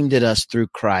are aimed at us through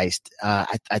Christ.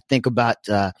 I think about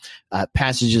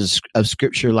passages of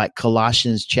scripture like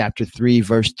Colossians chapter 3,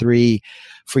 verse 3,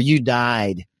 for you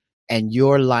died and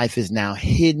your life is now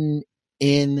hidden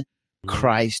in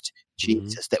Christ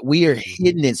Jesus, that we are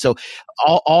hidden in. So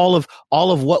all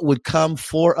of what would come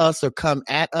for us or come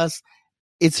at us,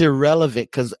 it's irrelevant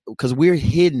because we're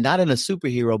hidden, not in a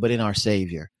superhero, but in our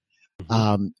Savior.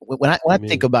 When I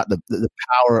think about the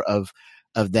power of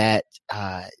that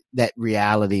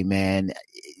reality, man,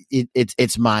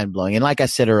 it's mind blowing. And like I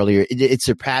said earlier, it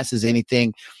surpasses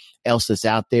anything else that's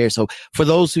out there. So for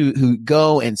those who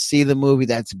go and see the movie,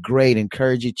 that's great.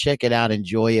 Encourage you, check it out,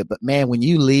 enjoy it. But man, when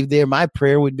you leave there, my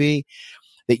prayer would be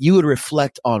that you would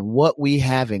reflect on what we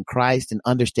have in Christ and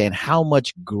understand how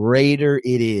much greater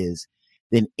it is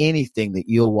than anything that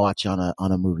you'll watch on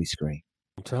a movie screen.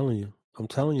 I'm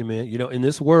telling you, man, in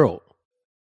this world,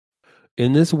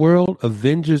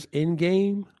 Avengers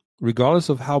Endgame, regardless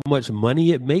of how much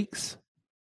money it makes,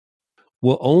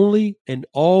 will only and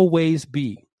always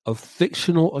be a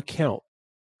fictional account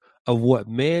of what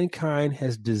mankind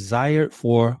has desired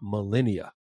for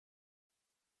millennia.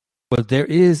 But there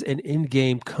is an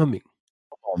endgame coming.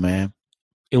 Oh, man.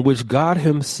 In which God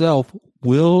himself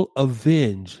will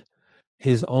avenge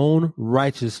his own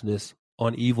righteousness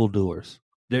on evildoers.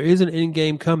 There is an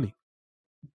endgame coming.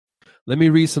 Let me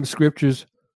read some scriptures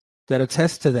that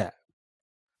attest to that.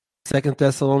 2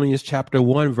 Thessalonians chapter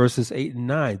 1, verses 8 and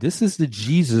 9. This is the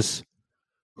Jesus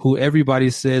who everybody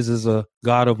says is a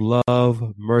God of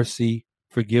love, mercy,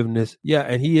 forgiveness. Yeah,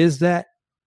 and he is that.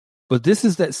 But this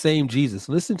is that same Jesus.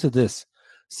 Listen to this.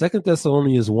 2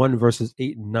 Thessalonians 1, verses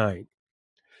 8 and 9.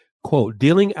 Quote,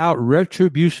 dealing out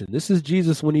retribution. This is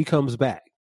Jesus when he comes back.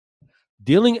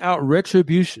 Dealing out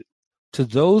retribution to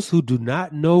those who do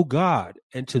not know God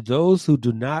and to those who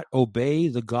do not obey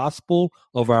the gospel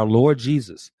of our Lord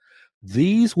Jesus.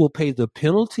 These will pay the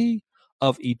penalty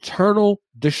of eternal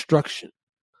destruction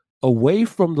away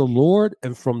from the Lord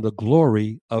and from the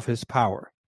glory of his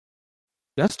power.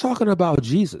 That's talking about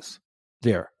Jesus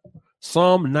there.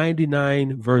 Psalm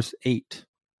 99, verse 8.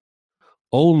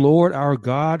 O Lord our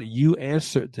God, you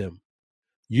answered them.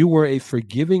 You were a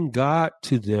forgiving God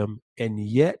to them, and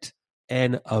yet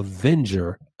an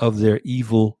avenger of their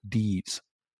evil deeds.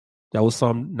 That was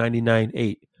Psalm 99,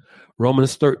 8.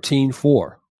 Romans 13,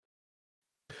 4.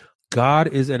 God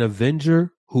is an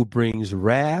avenger who brings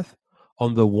wrath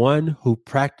on the one who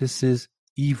practices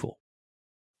evil.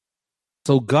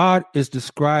 So God is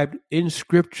described in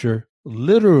Scripture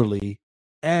literally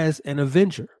as an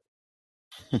avenger.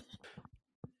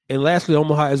 And lastly,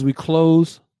 Omaha, as we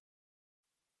close,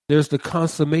 there's the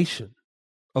consummation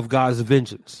of God's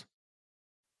vengeance.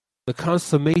 The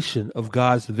consummation of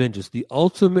God's vengeance, the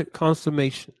ultimate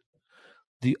consummation,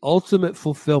 the ultimate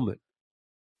fulfillment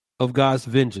of God's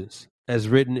vengeance, as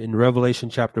written in Revelation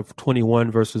chapter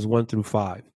 21, verses 1 through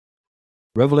 5.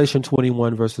 Revelation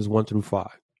 21, verses 1 through 5.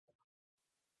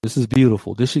 This is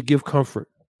beautiful. This should give comfort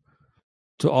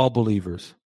to all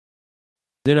believers.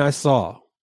 Then I saw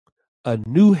a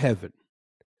new heaven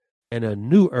and a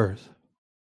new earth,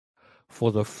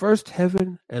 for the first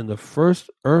heaven and the first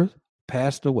earth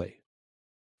passed away,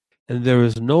 and there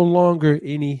is no longer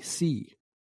any sea.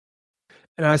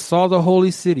 And I saw the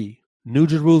holy city, New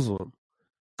Jerusalem,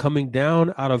 coming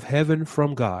down out of heaven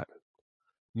from God,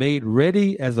 made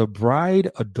ready as a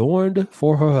bride adorned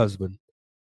for her husband.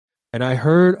 And I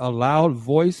heard a loud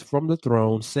voice from the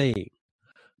throne saying,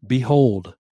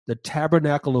 Behold, the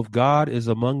tabernacle of God is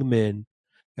among men,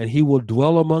 and he will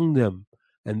dwell among them,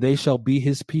 and they shall be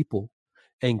his people,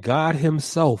 and God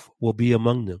himself will be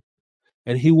among them.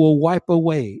 And he will wipe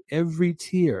away every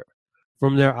tear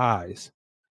from their eyes,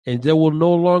 and there will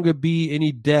no longer be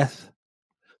any death.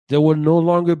 There will no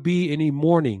longer be any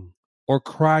mourning or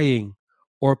crying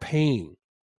or pain,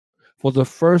 for the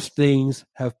first things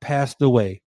have passed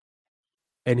away.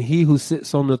 And he who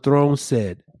sits on the throne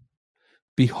said,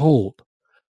 Behold,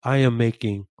 I am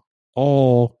making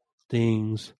all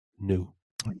things new.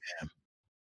 Amen.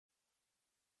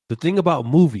 The thing about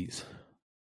movies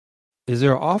is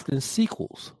there are often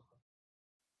sequels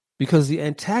because the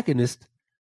antagonist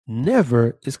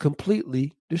never is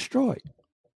completely destroyed.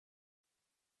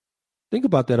 Think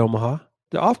about that, Omaha.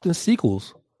 There are often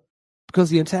sequels because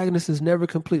the antagonist is never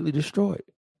completely destroyed.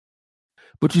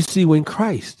 But you see, when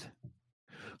Christ,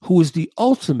 who is the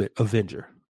ultimate avenger,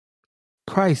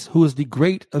 Christ, who is the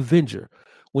great avenger,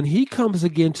 when he comes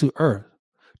again to earth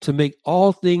to make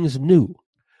all things new,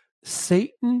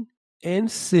 Satan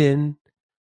and sin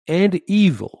and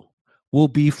evil will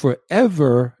be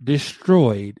forever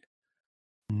destroyed,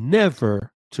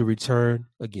 never to return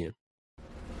again.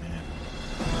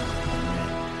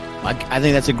 I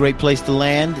think that's a great place to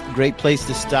land, great place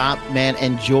to stop, man.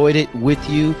 Enjoyed it with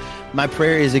you. My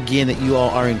prayer is, again, that you all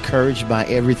are encouraged by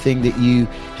everything that you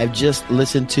have just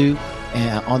listened to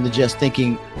on the Just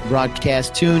Thinking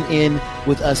broadcast. Tune in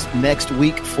with us next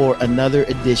week for another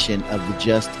edition of the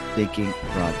Just Thinking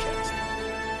broadcast.